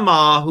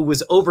grandma, who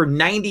was over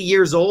 90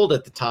 years old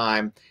at the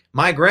time,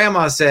 my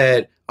grandma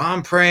said,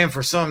 I'm praying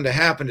for something to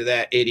happen to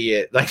that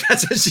idiot. Like,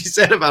 that's what she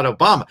said about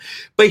Obama.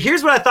 But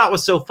here's what I thought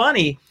was so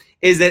funny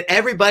is that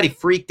everybody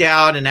freaked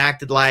out and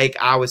acted like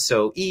I was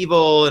so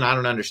evil and I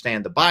don't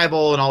understand the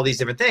Bible and all these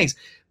different things.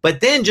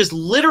 But then just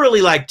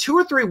literally like 2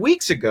 or 3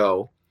 weeks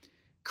ago,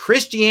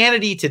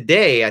 Christianity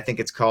Today, I think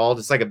it's called,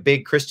 it's like a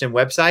big Christian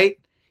website.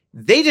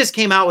 They just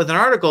came out with an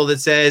article that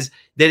says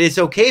that it's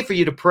okay for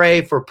you to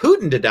pray for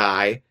Putin to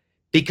die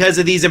because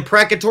of these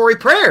imprecatory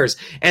prayers.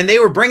 And they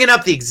were bringing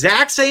up the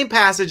exact same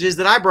passages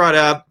that I brought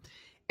up.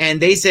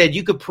 And they said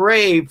you could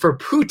pray for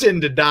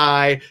Putin to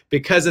die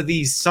because of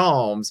these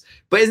Psalms.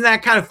 But isn't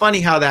that kind of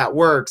funny how that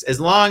works? As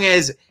long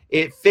as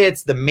it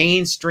fits the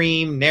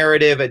mainstream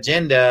narrative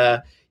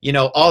agenda,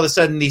 all of a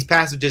sudden these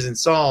passages in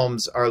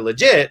Psalms are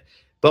legit.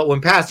 But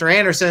when Pastor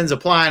Anderson's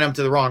applying them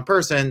to the wrong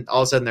person,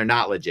 all of a sudden they're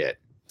not legit.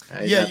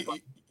 Yeah,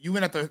 you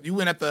went at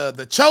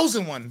the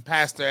chosen one,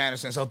 Pastor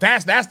Anderson. So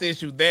that's the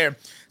issue there.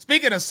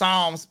 Speaking of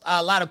Psalms,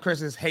 a lot of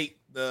Christians hate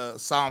the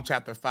Psalm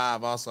chapter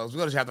 5 also. So we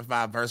go to chapter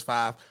 5, verse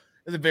 5.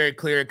 It's a very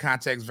clear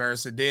context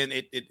verse. And then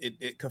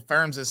it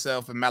confirms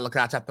itself in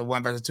Malachi chapter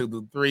 1, verses 2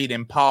 through 3.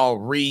 Then Paul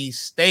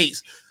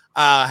restates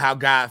how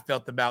God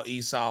felt about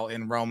Esau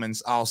in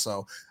Romans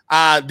also.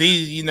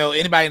 These,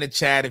 anybody in the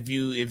chat, if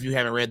you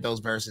haven't read those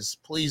verses,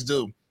 please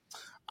do.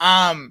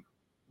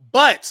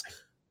 But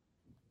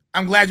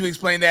I'm glad you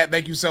explained that.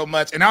 Thank you so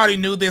much. And I already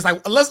knew this.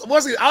 Like,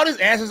 all these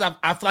answers,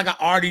 I feel like I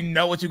already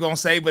know what you're gonna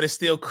say, but it's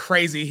still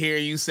crazy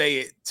hearing you say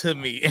it to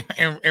me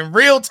in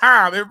real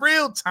time.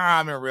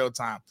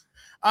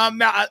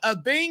 Now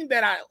a thing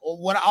that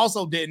what I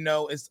also didn't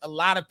know is a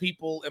lot of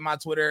people in my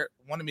Twitter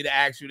wanted me to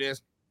ask you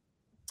this.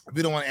 If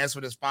you don't want to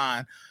answer this,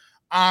 fine.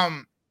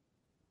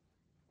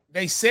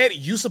 They said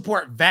you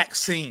support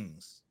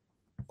vaccines.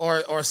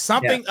 Or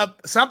something of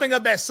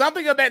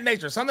that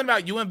nature, something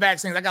about you and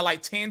vaccines. I got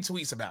like 10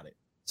 tweets about it.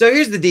 So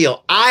here's the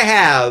deal. I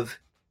have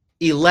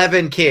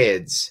 11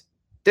 kids.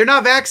 They're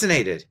not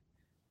vaccinated.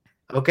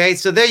 Okay,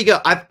 so there you go.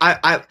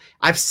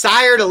 I've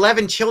sired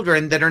 11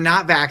 children that are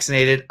not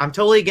vaccinated. I'm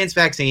totally against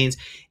vaccines.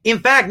 In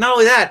fact, not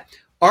only that,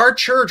 our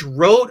church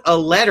wrote a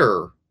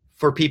letter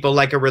for people,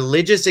 like a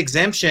religious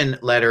exemption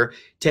letter,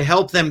 to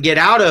help them get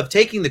out of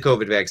taking the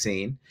COVID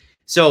vaccine.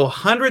 So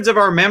hundreds of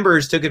our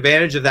members took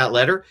advantage of that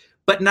letter.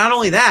 But not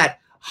only that,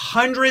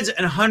 hundreds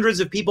and hundreds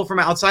of people from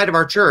outside of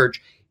our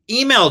church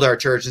emailed our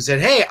church and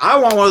said, hey, I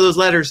want one of those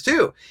letters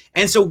too.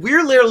 And so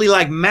we're literally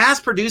like mass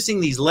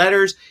producing these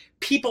letters.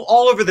 People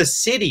all over the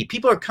city,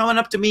 people are coming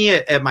up to me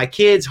at my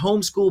kids'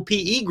 homeschool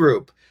PE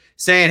group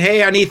saying,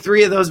 hey, I need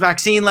 3 of those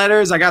vaccine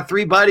letters. I got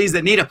 3 buddies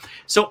that need them.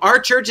 So our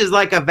church is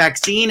like a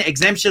vaccine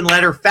exemption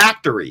letter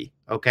factory,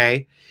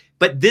 okay?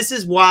 But this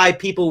is why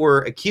people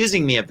were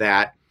accusing me of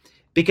that,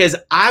 because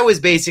I was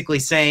basically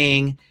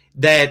saying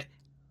that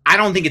I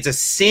don't think it's a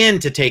sin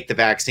to take the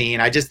vaccine.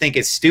 I just think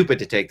it's stupid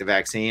to take the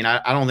vaccine.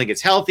 I don't think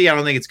it's healthy. I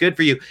don't think it's good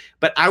for you.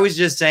 But I was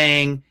just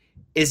saying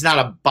it's not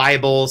a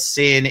Bible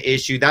sin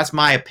issue. That's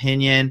my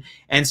opinion.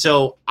 And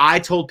so I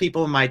told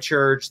people in my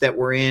church that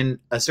were in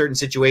a certain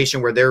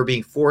situation where they were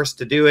being forced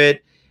to do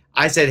it.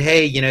 I said,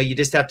 hey, you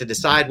just have to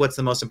decide what's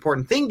the most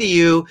important thing to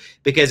you,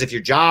 because if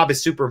your job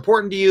is super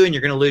important to you and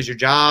you're going to lose your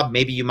job,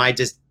 maybe you might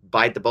just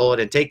bite the bullet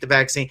and take the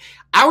vaccine.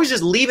 I was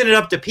just leaving it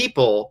up to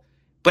people.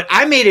 But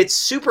I made it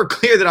super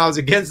clear that I was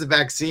against the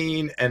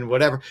vaccine and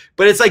whatever.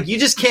 But it's like, you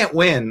just can't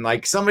win.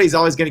 Like, somebody's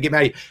always going to get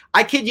mad at you.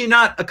 I kid you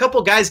not, a couple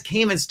guys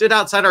came and stood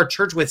outside our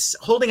church with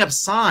holding up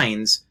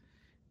signs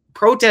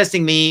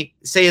protesting me,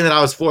 saying that I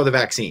was for the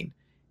vaccine.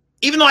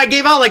 Even though I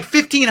gave out like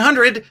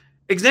 1,500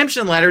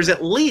 exemption letters,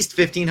 at least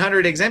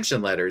 1,500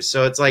 exemption letters.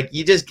 So it's like,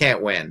 you just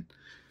can't win.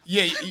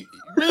 Yeah, you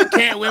really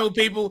can't win with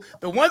people.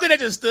 The one thing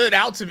that just stood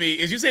out to me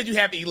is you said you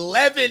have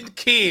 11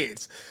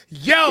 kids.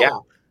 Yo. Yeah.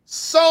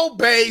 So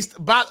based,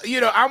 but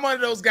I'm one of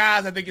those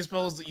guys. I think you're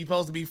supposed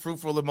to be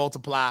fruitful and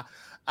multiply.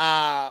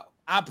 I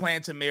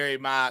plan to marry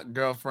my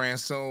girlfriend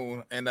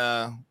soon and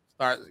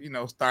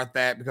start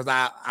that, because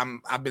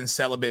I've been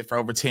celibate for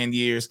over 10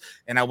 years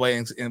and I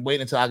wait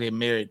until I get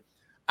married.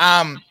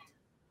 I'm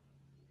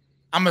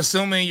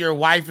assuming your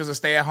wife is a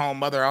stay-at-home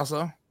mother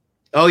also.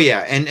 Oh yeah,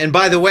 and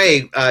by the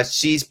way,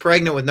 she's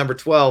pregnant with number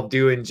 12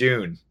 due in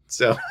June.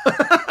 So.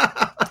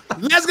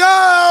 Let's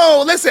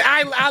go. Listen,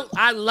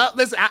 I love.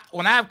 Listen,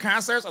 when I have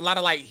concerts, a lot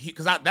of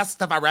because that's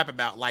stuff I rap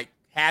about. Like,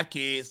 have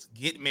kids,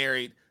 get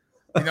married.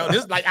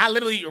 This like I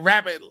literally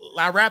rap it.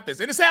 I rap this,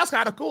 and it sounds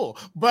kind of cool.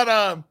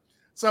 But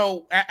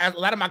so at a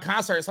lot of my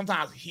concerts,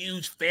 sometimes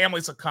huge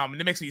families will come,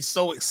 and it makes me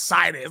so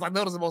excited. It's like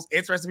those are the most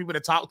interesting people to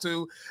talk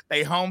to.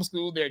 They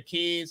homeschool their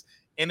kids,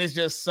 and it's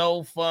just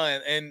so fun.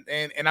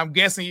 And I'm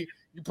guessing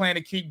you plan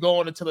to keep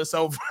going until it's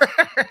over.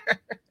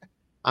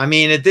 I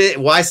mean,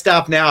 why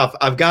stop now? If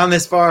I've gone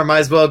this far, I might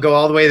as well go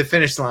all the way to the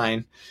finish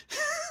line.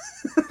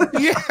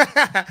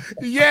 Yeah.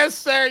 Yes,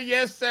 sir.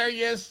 Yes, sir.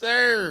 Yes,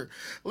 sir.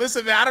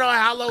 Listen, man, I don't know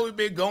how long we've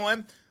been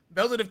going.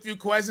 Those are the few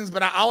questions,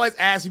 but I always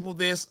ask people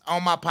this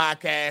on my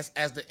podcast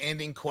as the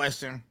ending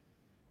question.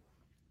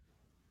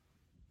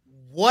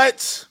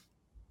 What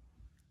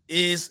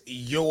is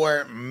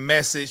your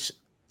message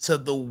to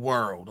the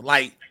world?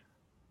 Like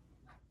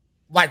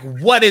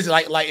what is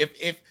it? Like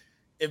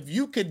if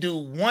you could do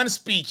one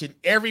speech and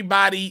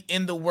everybody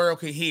in the world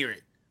could hear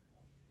it,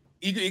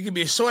 it could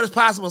be as short as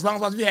possible, as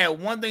long as you had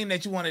one thing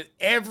that you wanted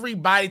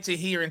everybody to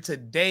hear in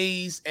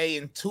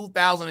in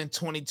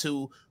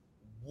 2022,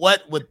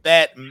 what would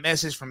that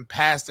message from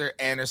Pastor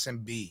Anderson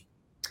be?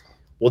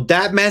 Well,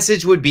 that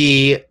message would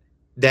be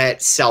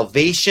that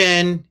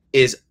salvation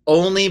is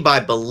only by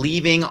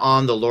believing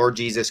on the Lord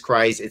Jesus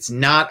Christ. It's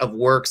not of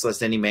works,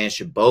 lest any man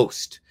should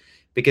boast.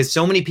 Because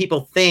so many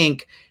people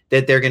think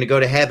that they're going to go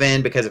to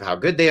heaven because of how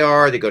good they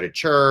are. They go to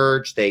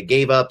church, they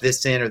gave up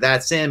this sin or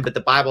that sin. But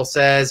the Bible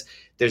says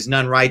there's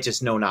none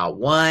righteous, no, not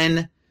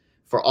one.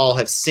 For all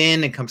have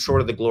sinned and come short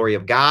of the glory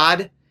of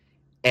God.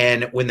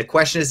 And when the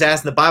question is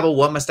asked in the Bible,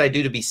 what must I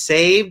do to be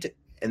saved?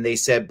 And they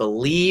said,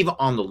 believe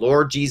on the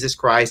Lord Jesus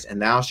Christ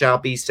and thou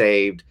shalt be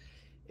saved.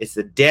 It's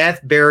the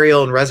death,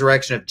 burial, and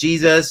resurrection of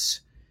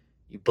Jesus.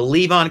 You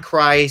believe on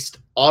Christ.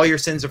 All your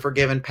sins are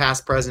forgiven,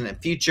 past, present, and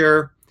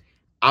future.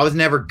 I was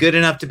never good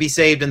enough to be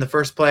saved in the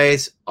first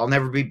place. I'll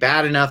never be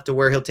bad enough to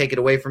where he'll take it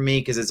away from me,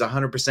 because it's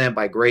 100%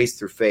 by grace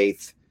through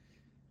faith.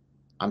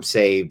 I'm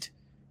saved.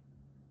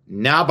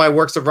 Not by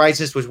works of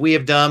righteousness which we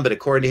have done, but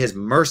according to his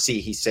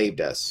mercy, he saved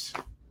us.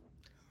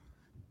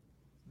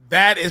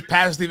 That is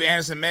Pastor Steve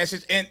Anderson's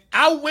message. And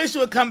I wish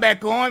you would come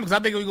back on, because I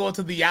think if we go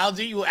into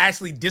theology, you will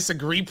actually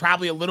disagree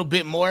probably a little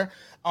bit more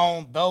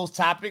on those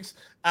topics.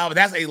 But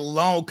that's a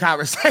long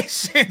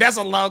conversation. That's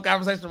a long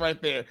conversation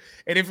right there.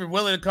 And if you're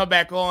willing to come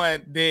back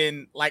on,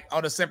 then like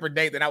on a separate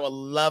date, then I would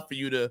love for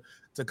you to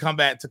come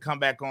back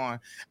on.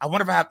 I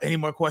wonder if I have any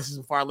more questions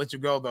before I let you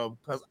go, though,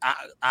 because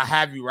I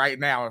have you right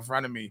now in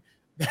front of me.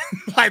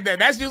 Like that.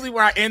 That's usually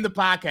where I end the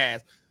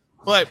podcast.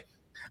 But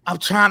I'm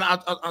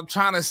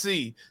trying to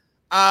see.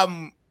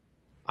 I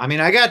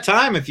mean, I got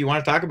time if you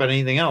want to talk about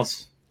anything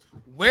else.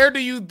 Where do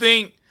you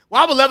think?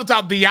 Well, I would love to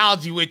talk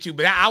theology with you,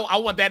 but I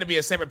want that to be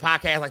a separate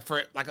podcast, like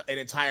for like an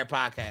entire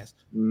podcast.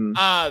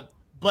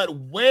 But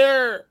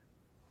where?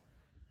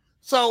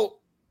 So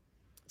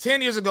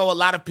 10 years ago, a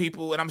lot of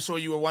people, and I'm sure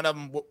you were one of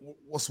them,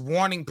 was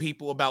warning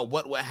people about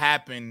what would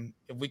happen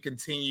if we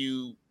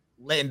continue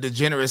letting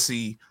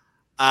degeneracy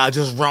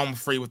just roam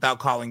free without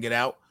calling it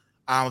out.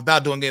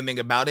 without doing anything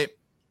about it.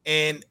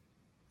 And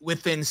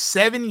within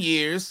 7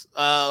 years,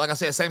 like I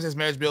said, same-sex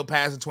marriage bill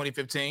passed in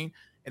 2015,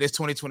 and it's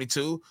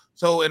 2022.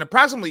 So in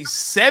approximately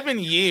 7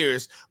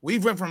 years,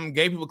 we've went from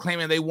gay people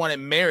claiming they wanted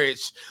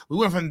marriage. We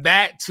went from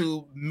that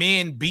to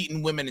men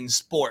beating women in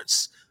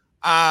sports,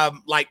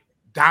 like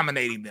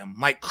dominating them,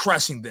 like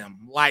crushing them.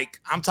 Like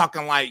I'm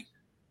talking like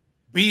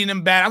beating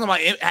them bad. I'm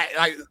talking about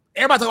like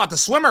everybody talking about the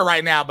swimmer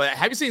right now, but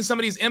have you seen some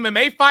of these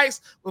MMA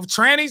fights with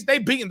trannies? They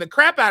beating the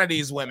crap out of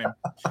these women.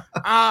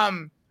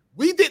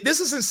 We did this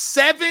is in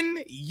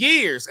 7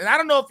 years, and I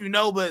don't know if you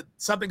know, but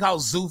something called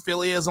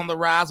zoophilia is on the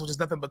rise, which is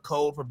nothing but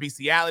code for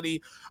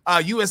bestiality.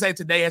 USA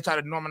Today has tried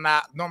to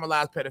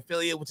normalize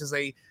pedophilia, which is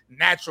a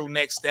natural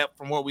next step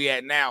from where we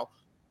at now.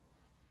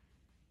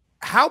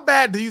 How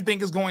bad do you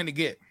think it's going to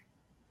get?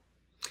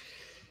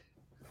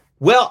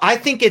 Well, I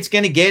think it's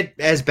going to get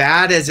as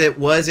bad as it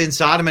was in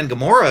Sodom and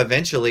Gomorrah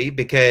eventually,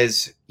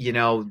 because, you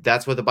know,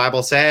 that's what the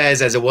Bible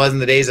says. As it was in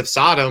the days of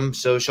Sodom,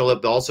 so shall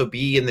it also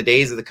be in the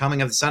days of the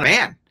coming of the Son of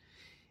Man.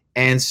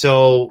 And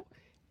so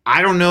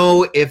I don't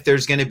know if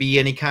there's going to be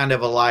any kind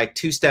of a like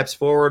 2 steps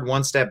forward,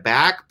 1 step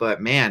back,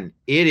 but man,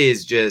 it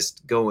is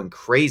just going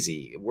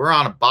crazy. We're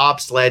on a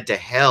bobsled to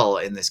hell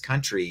in this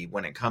country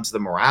when it comes to the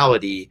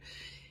morality.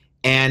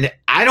 And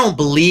I don't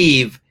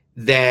believe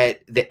that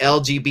the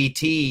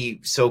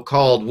LGBT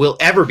so-called will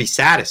ever be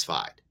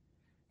satisfied.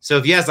 So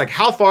if you ask like,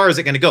 how far is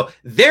it going to go?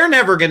 They're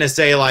never going to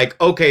say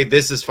like, okay,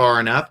 this is far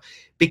enough,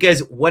 because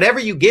whatever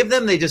you give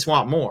them, they just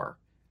want more.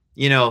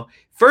 You know,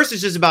 first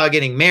it's just about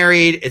getting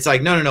married. It's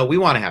like, no, we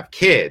want to have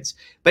kids.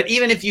 But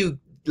even if you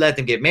let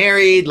them get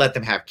married, let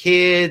them have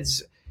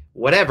kids,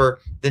 whatever,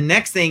 the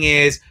next thing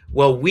is,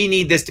 well, we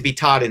need this to be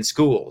taught in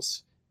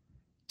schools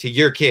to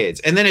your kids.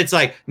 And then it's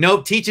like,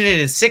 nope, teaching it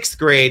in 6th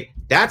grade,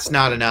 that's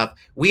not enough.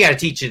 We got to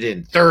teach it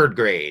in 3rd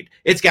grade.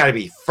 It's got to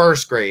be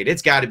 1st grade.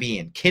 It's got to be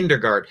in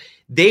kindergarten.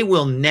 They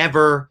will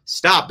never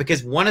stop,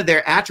 because one of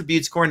their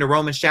attributes, according to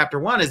Romans chapter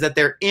 1, is that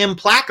they're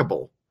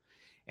implacable.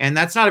 And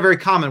that's not a very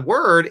common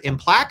word,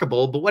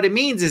 implacable, but what it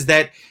means is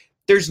that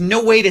there's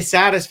no way to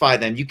satisfy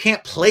them. You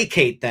can't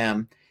placate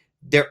them.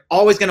 They're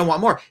always going to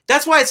want more.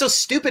 That's why it's so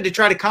stupid to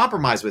try to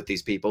compromise with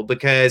these people,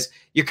 because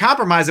you're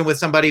compromising with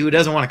somebody who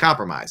doesn't want to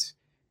compromise.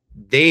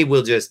 They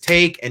will just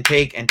take and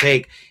take and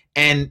take.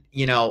 And,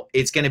 you know,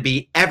 it's going to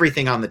be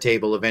everything on the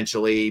table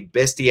eventually.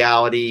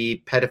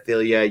 Bestiality,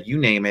 pedophilia, you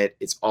name it.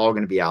 It's all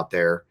going to be out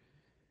there.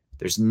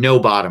 There's no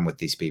bottom with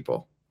these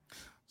people.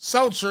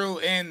 So true.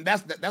 And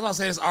that's why I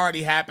say it's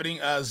already happening.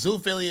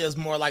 Zoophilia is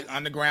more like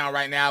underground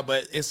right now,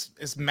 but it's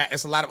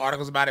a lot of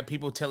articles about it.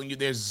 People telling you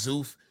there's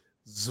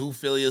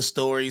zoophilia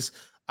stories,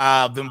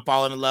 them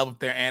falling in love with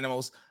their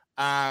animals.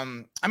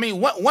 I mean,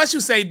 once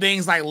you say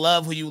things like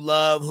love who you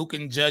love, who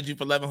can judge you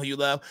for loving who you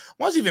love,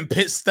 once you even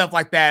put stuff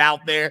like that out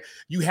there,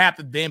 you have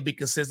to then be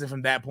consistent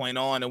from that point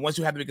on. And once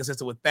you have to be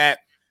consistent with that,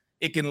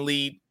 it can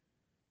lead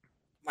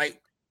like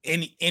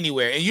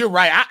anywhere. And you're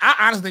right. I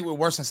honestly think we're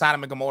worse than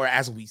Sodom and Gomorrah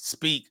as we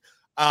speak,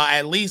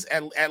 at least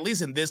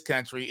in this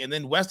country. And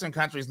then Western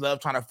countries love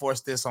trying to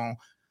force this on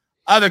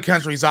other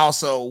countries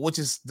also, which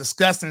is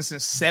disgusting,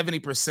 since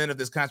 70% of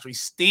this country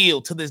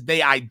still to this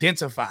day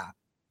identify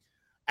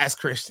as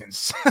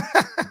Christians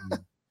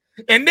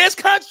in this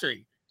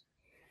country.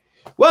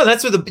 Well,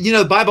 that's what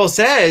the Bible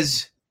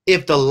says.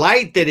 If the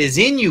light that is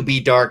in you be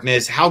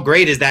darkness, how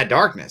great is that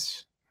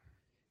darkness?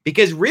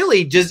 Because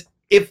really, just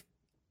if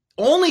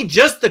only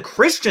just the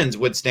Christians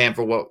would stand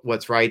for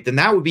what's right, then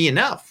that would be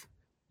enough.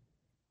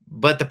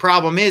 But the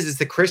problem is, it's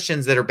the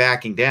Christians that are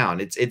backing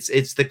down. It's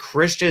the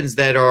Christians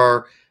that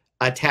are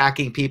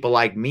attacking people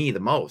like me the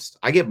most.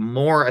 I get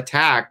more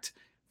attacked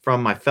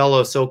from my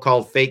fellow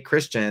so-called fake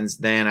Christians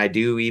than I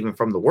do even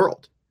from the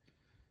world.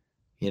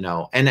 You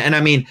know, and I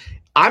mean,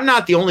 I'm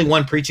not the only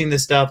one preaching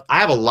this stuff. I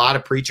have a lot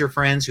of preacher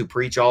friends who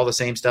preach all the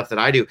same stuff that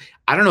I do.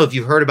 I don't know if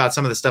you've heard about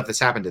some of the stuff that's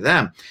happened to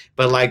them,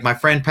 but like my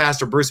friend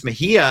Pastor Bruce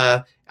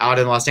Mejia out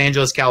in Los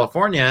Angeles,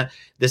 California,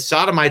 the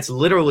Sodomites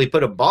literally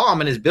put a bomb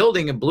in his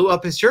building and blew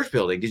up his church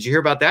building. Did you hear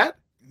about that?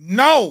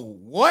 No,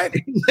 what?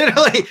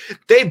 Literally,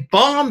 they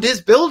bombed his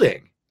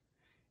building.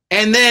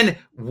 And then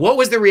what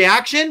was the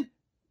reaction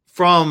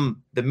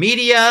from the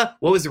media?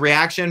 What was the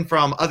reaction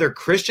from other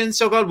Christians?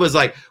 So-called was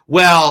like,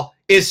 well,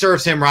 it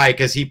serves him right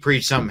because he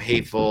preached something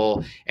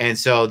hateful. And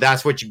so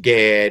that's what you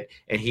get.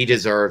 And he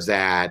deserves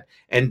that.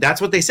 And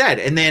that's what they said.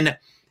 And then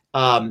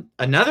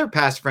another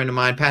pastor friend of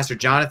mine, Pastor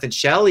Jonathan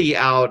Shelley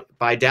out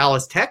by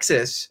Dallas,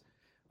 Texas.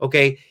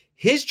 Okay.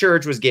 His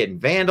church was getting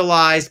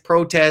vandalized,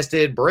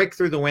 protested, break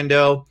through the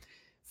window.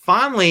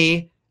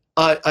 Finally,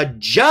 a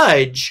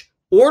judge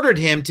ordered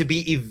him to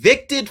be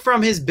evicted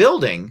from his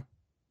building,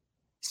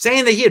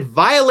 saying that he had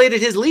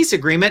violated his lease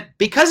agreement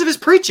because of his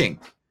preaching.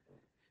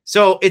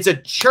 So it's a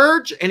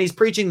church and he's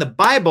preaching the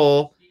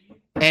Bible,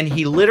 and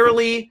he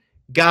literally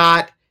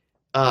got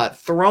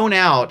thrown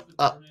out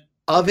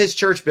of his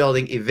church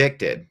building,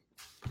 evicted.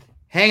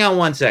 Hang on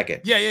one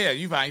second. Yeah.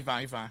 You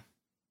fine.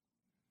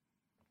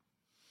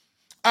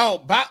 Oh,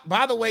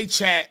 by the way,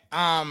 chat,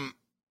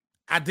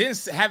 I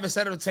didn't have it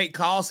set up to take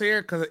calls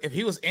here because if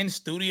he was in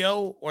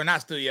studio or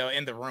not studio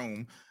in the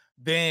room,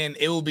 then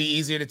it will be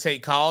easier to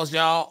take calls,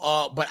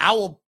 y'all. But I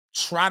will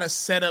try to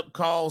set up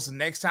calls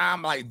next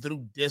time, like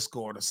through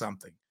Discord or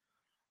something.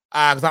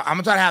 Because I'm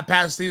gonna try to have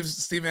Pastor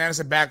Steven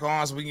Anderson back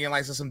on so we can get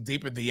like some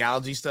deeper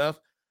theology stuff.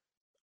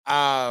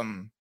 But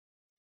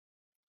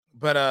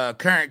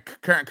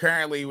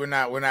currently we're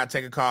not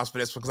taking calls for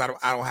this because I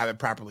don't have it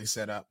properly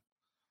set up.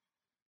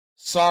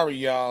 Sorry,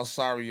 y'all.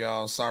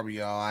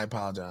 I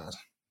apologize.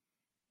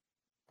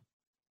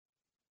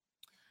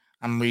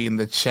 I'm reading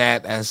the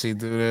chat as he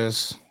do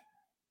this.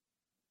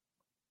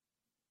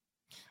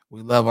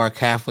 We love our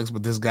Catholics,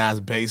 but this guy's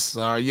base.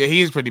 Sorry. Yeah,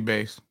 he is pretty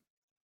base.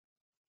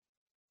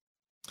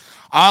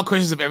 All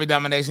Christians of every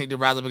denomination need to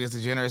rise up against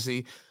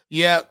degeneracy.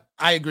 Yeah,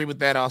 I agree with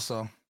that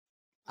also.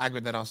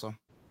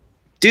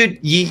 Dude,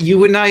 you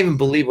would not even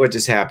believe what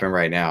just happened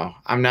right now.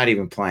 I'm not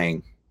even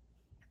playing.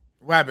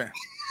 What happened?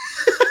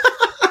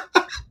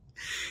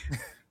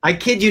 I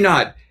kid you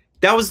not.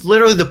 That was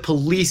literally the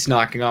police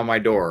knocking on my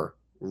door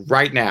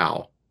right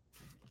now.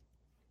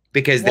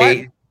 Because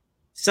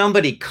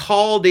somebody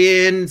called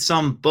in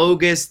some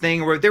bogus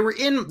thing where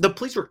the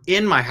police were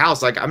in my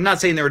house. Like, I'm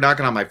not saying they were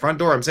knocking on my front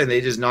door. I'm saying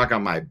they just knocked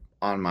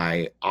on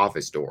my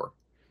office door.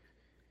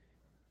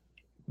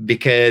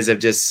 Because of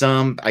just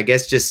some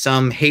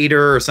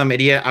hater or some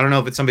idiot. I don't know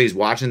if it's somebody who's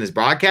watching this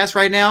broadcast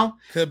right now.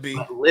 Could be.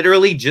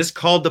 Literally just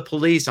called the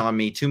police on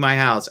me to my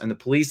house, and the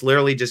police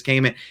literally just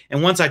came in.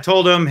 And once I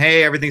told them,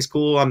 hey, everything's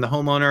cool, I'm the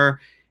homeowner,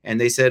 and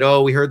they said,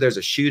 oh, we heard there's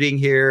a shooting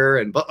here.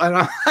 And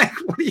I'm like,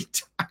 what are you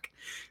talking?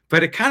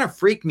 But it kind of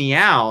freaked me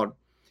out.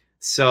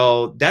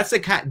 So that's the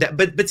kind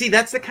but see,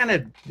 that's the kind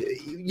of,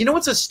 you know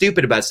what's so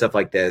stupid about stuff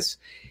like this?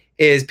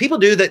 Is people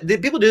do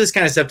this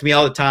kind of stuff to me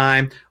all the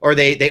time, or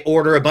they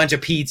order a bunch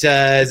of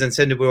pizzas and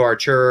send them to our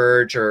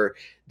church, or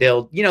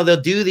they'll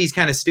do these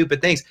kind of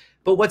stupid things.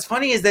 But what's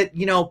funny is that,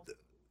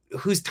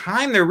 whose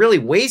time they're really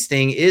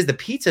wasting is the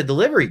pizza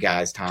delivery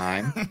guy's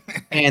time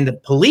and the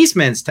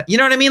policeman's time. You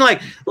know what I mean?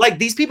 Like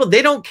these people,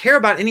 they don't care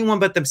about anyone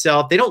but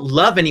themselves. They don't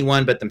love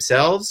anyone but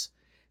themselves.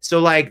 So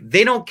like,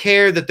 they don't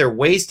care that they're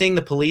wasting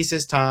the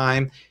police's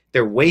time.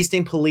 They're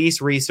wasting police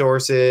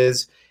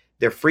resources.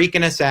 They're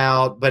freaking us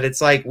out, but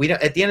it's like, we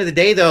don't, at the end of the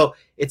day though,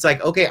 it's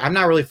like, okay, I'm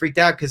not really freaked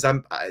out because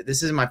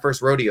this isn't my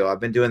first rodeo. I've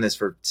been doing this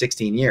for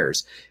 16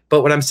 years.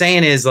 But what I'm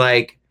saying is,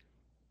 like,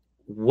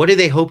 what do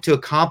they hope to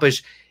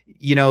accomplish?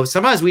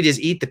 Sometimes we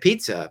just eat the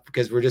pizza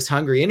because we're just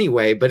hungry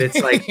anyway, but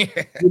it's like,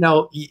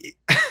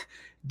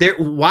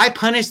 why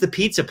punish the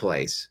pizza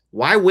place?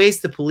 Why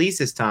waste the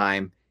police's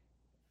time?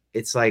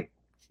 It's like,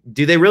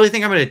 do they really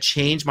think I'm going to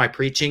change my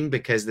preaching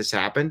because this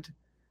happened?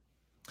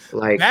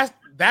 Like,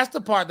 that's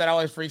the part that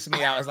always freaks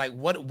me out. Is like,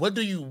 what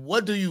do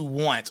you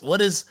want?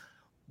 What is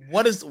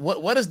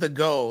the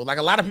goal? Like,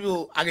 a lot of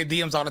people, I get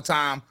DMs all the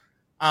time.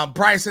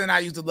 Bryson, I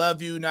used to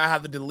love you. Now I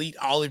have to delete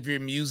all of your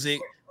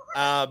music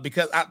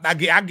because I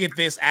get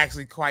this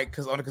actually quite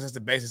on a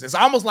consistent basis. It's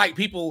almost like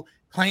people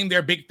claim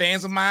they're big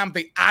fans of mine.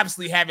 They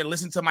obviously haven't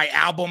listened to my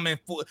album, and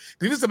if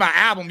you listen to my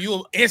album, you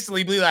will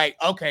instantly be like,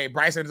 okay,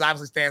 Bryson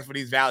obviously stands for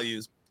these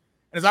values.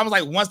 And it's almost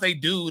like once they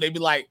do, they be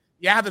like,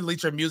 yeah, I have to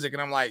delete your music,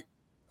 and I'm like,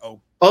 so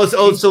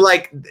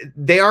like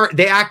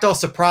they act all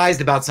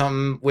surprised about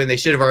something when they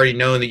should have already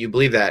known that you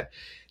believe that.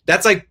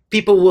 That's like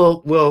people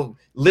will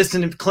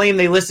claim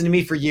they listened to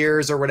me for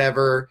years or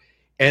whatever,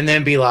 and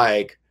then be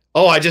like,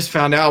 oh, I just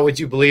found out what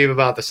you believe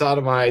about the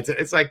Sodomites.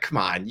 It's like, come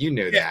on, you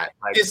knew that.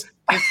 Like,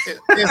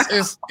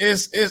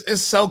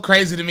 it's so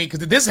crazy to me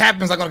because this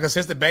happens like on a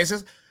consistent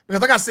basis.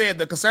 Because like I said,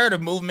 the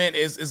conservative movement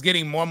is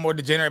getting more and more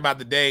degenerate by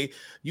the day.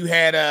 You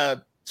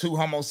had two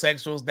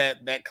homosexuals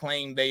that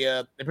claimed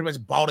they pretty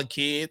much bought a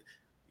kid.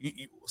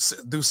 You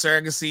do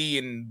surrogacy,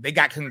 and they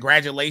got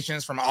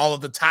congratulations from all of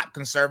the top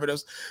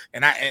conservatives.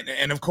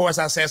 And of course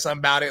I said something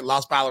about it,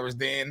 lost followers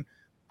then.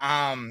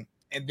 And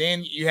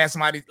then you had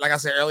somebody, like I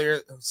said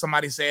earlier,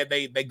 somebody said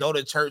they go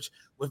to church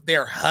with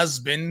their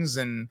husbands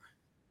and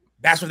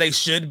that's what they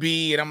should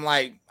be. And I'm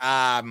like,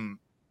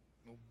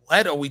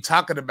 what are we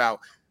talking about?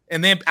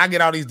 And then I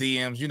get all these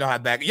DMs. You know how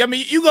that. I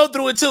mean, you go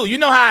through it too. You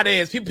know how it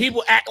is.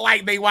 People act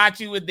like they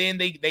watch you, and then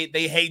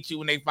they hate you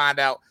when they find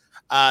out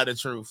the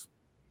truth.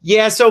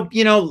 Yeah, so,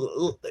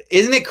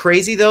 isn't it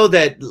crazy, though,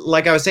 that,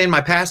 like I was saying, my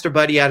pastor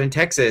buddy out in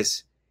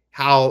Texas,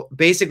 how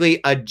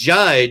basically a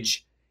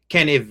judge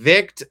can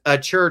evict a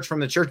church from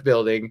the church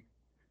building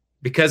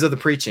because of the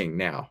preaching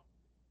now.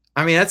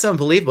 I mean, that's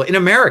unbelievable. In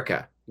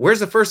America, where's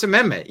the First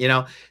Amendment,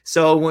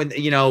 So when,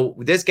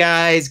 this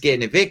guy's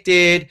getting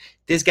evicted,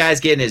 this guy's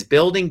getting his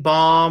building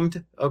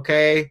bombed,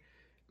 okay?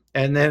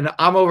 And then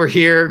I'm over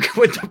here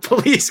with the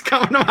police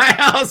coming to my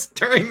house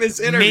during this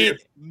interview.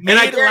 And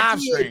I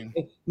guarantee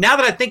you, now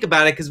that I think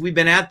about it, because we've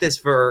been at this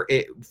for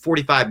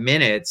 45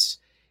 minutes,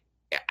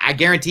 I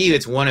guarantee you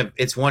it's one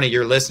of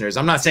your listeners.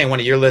 I'm not saying one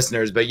of your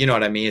listeners, but you know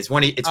what I mean. It's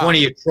one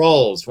of your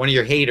trolls, one of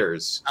your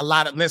haters.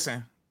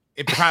 Listen.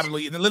 It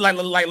probably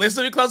like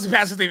listen to me closely,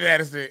 Pastor Steven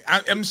Anderson.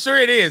 I'm sure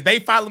it is. They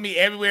follow me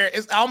everywhere.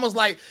 It's almost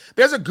like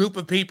there's a group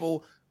of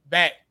people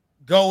that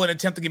go and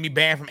attempt to get me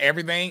banned from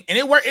everything. And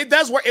it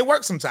does work. It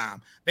works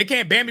sometimes. They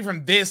can't ban me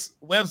from this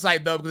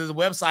website though, because the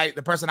website,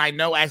 the person I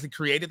know actually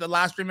created the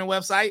live streaming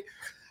website.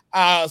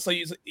 So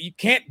you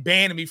can't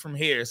ban me from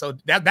here. So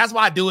that's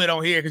why I do it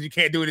on here, because you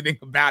can't do anything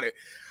about it.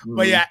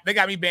 But yeah, they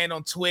got me banned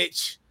on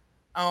Twitch,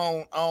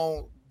 on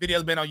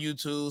videos banned on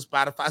YouTube,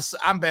 Spotify.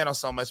 I'm banned on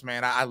so much,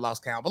 man. I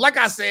lost count. But like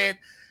I said,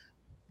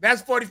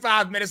 that's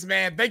 45 minutes,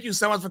 man. Thank you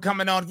so much for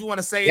coming on. If you want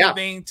to say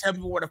anything, tell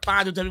people where to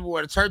find you, tell people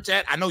where to church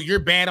at. I know you're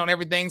banned on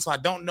everything, so I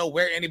don't know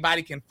where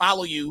anybody can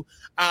follow you.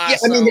 I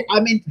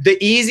mean, the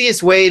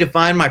easiest way to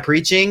find my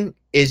preaching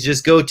is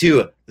just go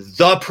to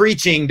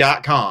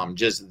thepreaching.com,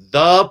 just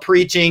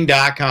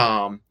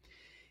thepreaching.com.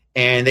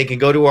 And they can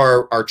go to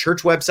our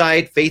church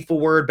website,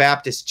 Faithful Word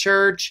Baptist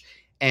Church.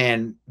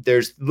 And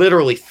there's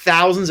literally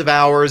thousands of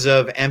hours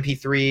of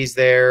MP3s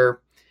there.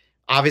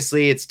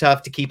 Obviously, it's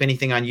tough to keep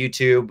anything on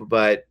YouTube,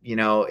 but,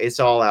 it's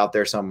all out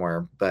there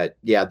somewhere. But,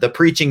 yeah,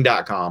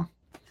 thepreaching.com.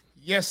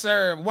 Yes,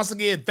 sir. Once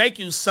again, thank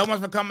you so much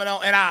for coming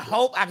on. And I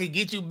hope I can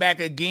get you back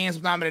again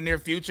sometime in the near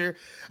future.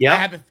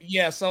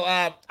 Yeah. So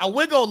I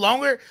would go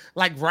longer,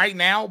 like right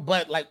now,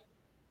 but like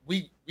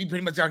we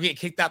pretty much are getting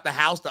kicked out the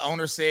house. The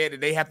owner said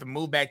that they have to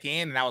move back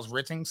in, and I was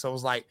renting. So it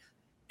was like,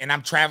 and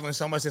I'm traveling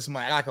so much this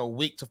month, I got like a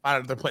week to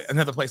find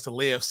another place to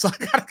live. So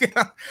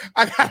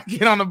I gotta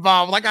get on the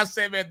ball. Like I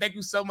said, man, thank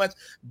you so much.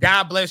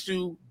 God bless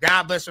you.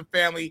 God bless your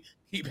family.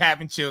 Keep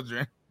having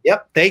children.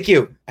 Yep. Thank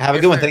you. Have a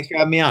good one. Thanks for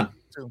having me on.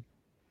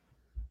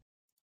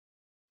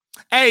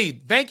 Hey,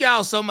 thank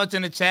y'all so much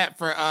in the chat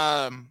for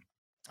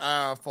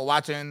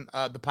watching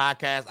the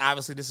podcast.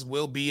 Obviously, this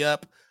will be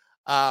up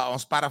on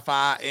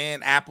Spotify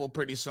and Apple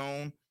pretty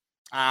soon.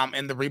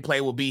 And the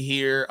replay will be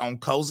here on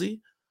Cozy.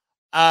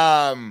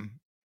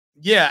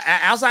 Yeah,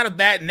 outside of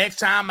that, next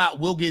time I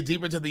will get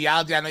deeper into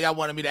theology. I know y'all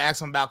wanted me to ask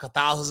them about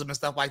Catholicism and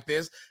stuff like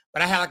this,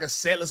 but I had like a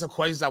set list of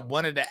questions I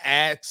wanted to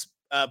ask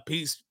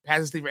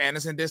Pastor Stephen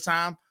Anderson this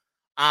time.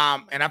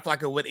 And I feel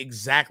like it went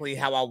exactly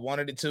how I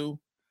wanted it to.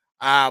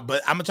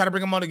 But I'm gonna try to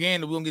bring him on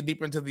again, and we'll get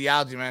deeper into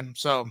theology, man.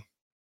 So,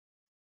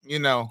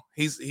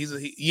 he's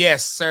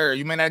yes, sir.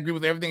 You may not agree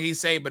with everything he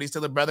say, but he's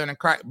still a brother in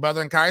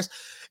Christ.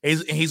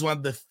 He's one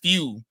of the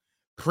few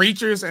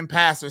preachers and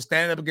pastors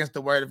standing up against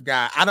the word of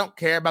God. I don't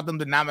care about them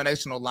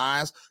denominational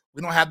lines.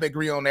 We don't have to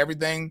agree on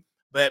everything,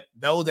 but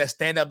those that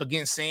stand up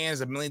against sin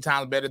is a million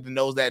times better than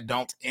those that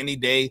don't any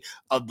day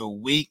of the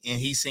week. And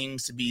he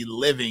seems to be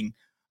living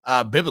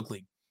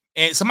biblically.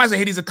 And somebody said,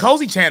 hey, he's a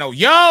Cozy channel.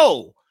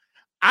 Yo,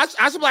 I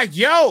should be like,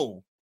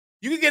 yo,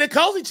 you can get a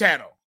Cozy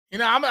channel.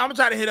 I'm gonna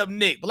try to hit up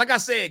Nick. But like I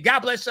said, God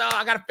bless y'all.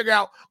 I gotta figure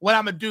out what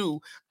I'm gonna do.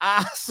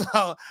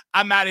 So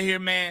I'm out of here,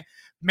 man.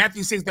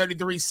 Matthew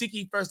 6:33, seek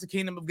ye first the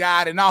kingdom of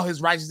God and all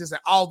his righteousness, and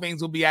all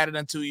things will be added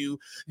unto you.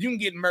 You can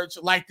get merch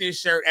like this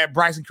shirt at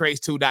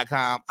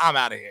BrysonCraze2.com. I'm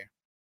out of here.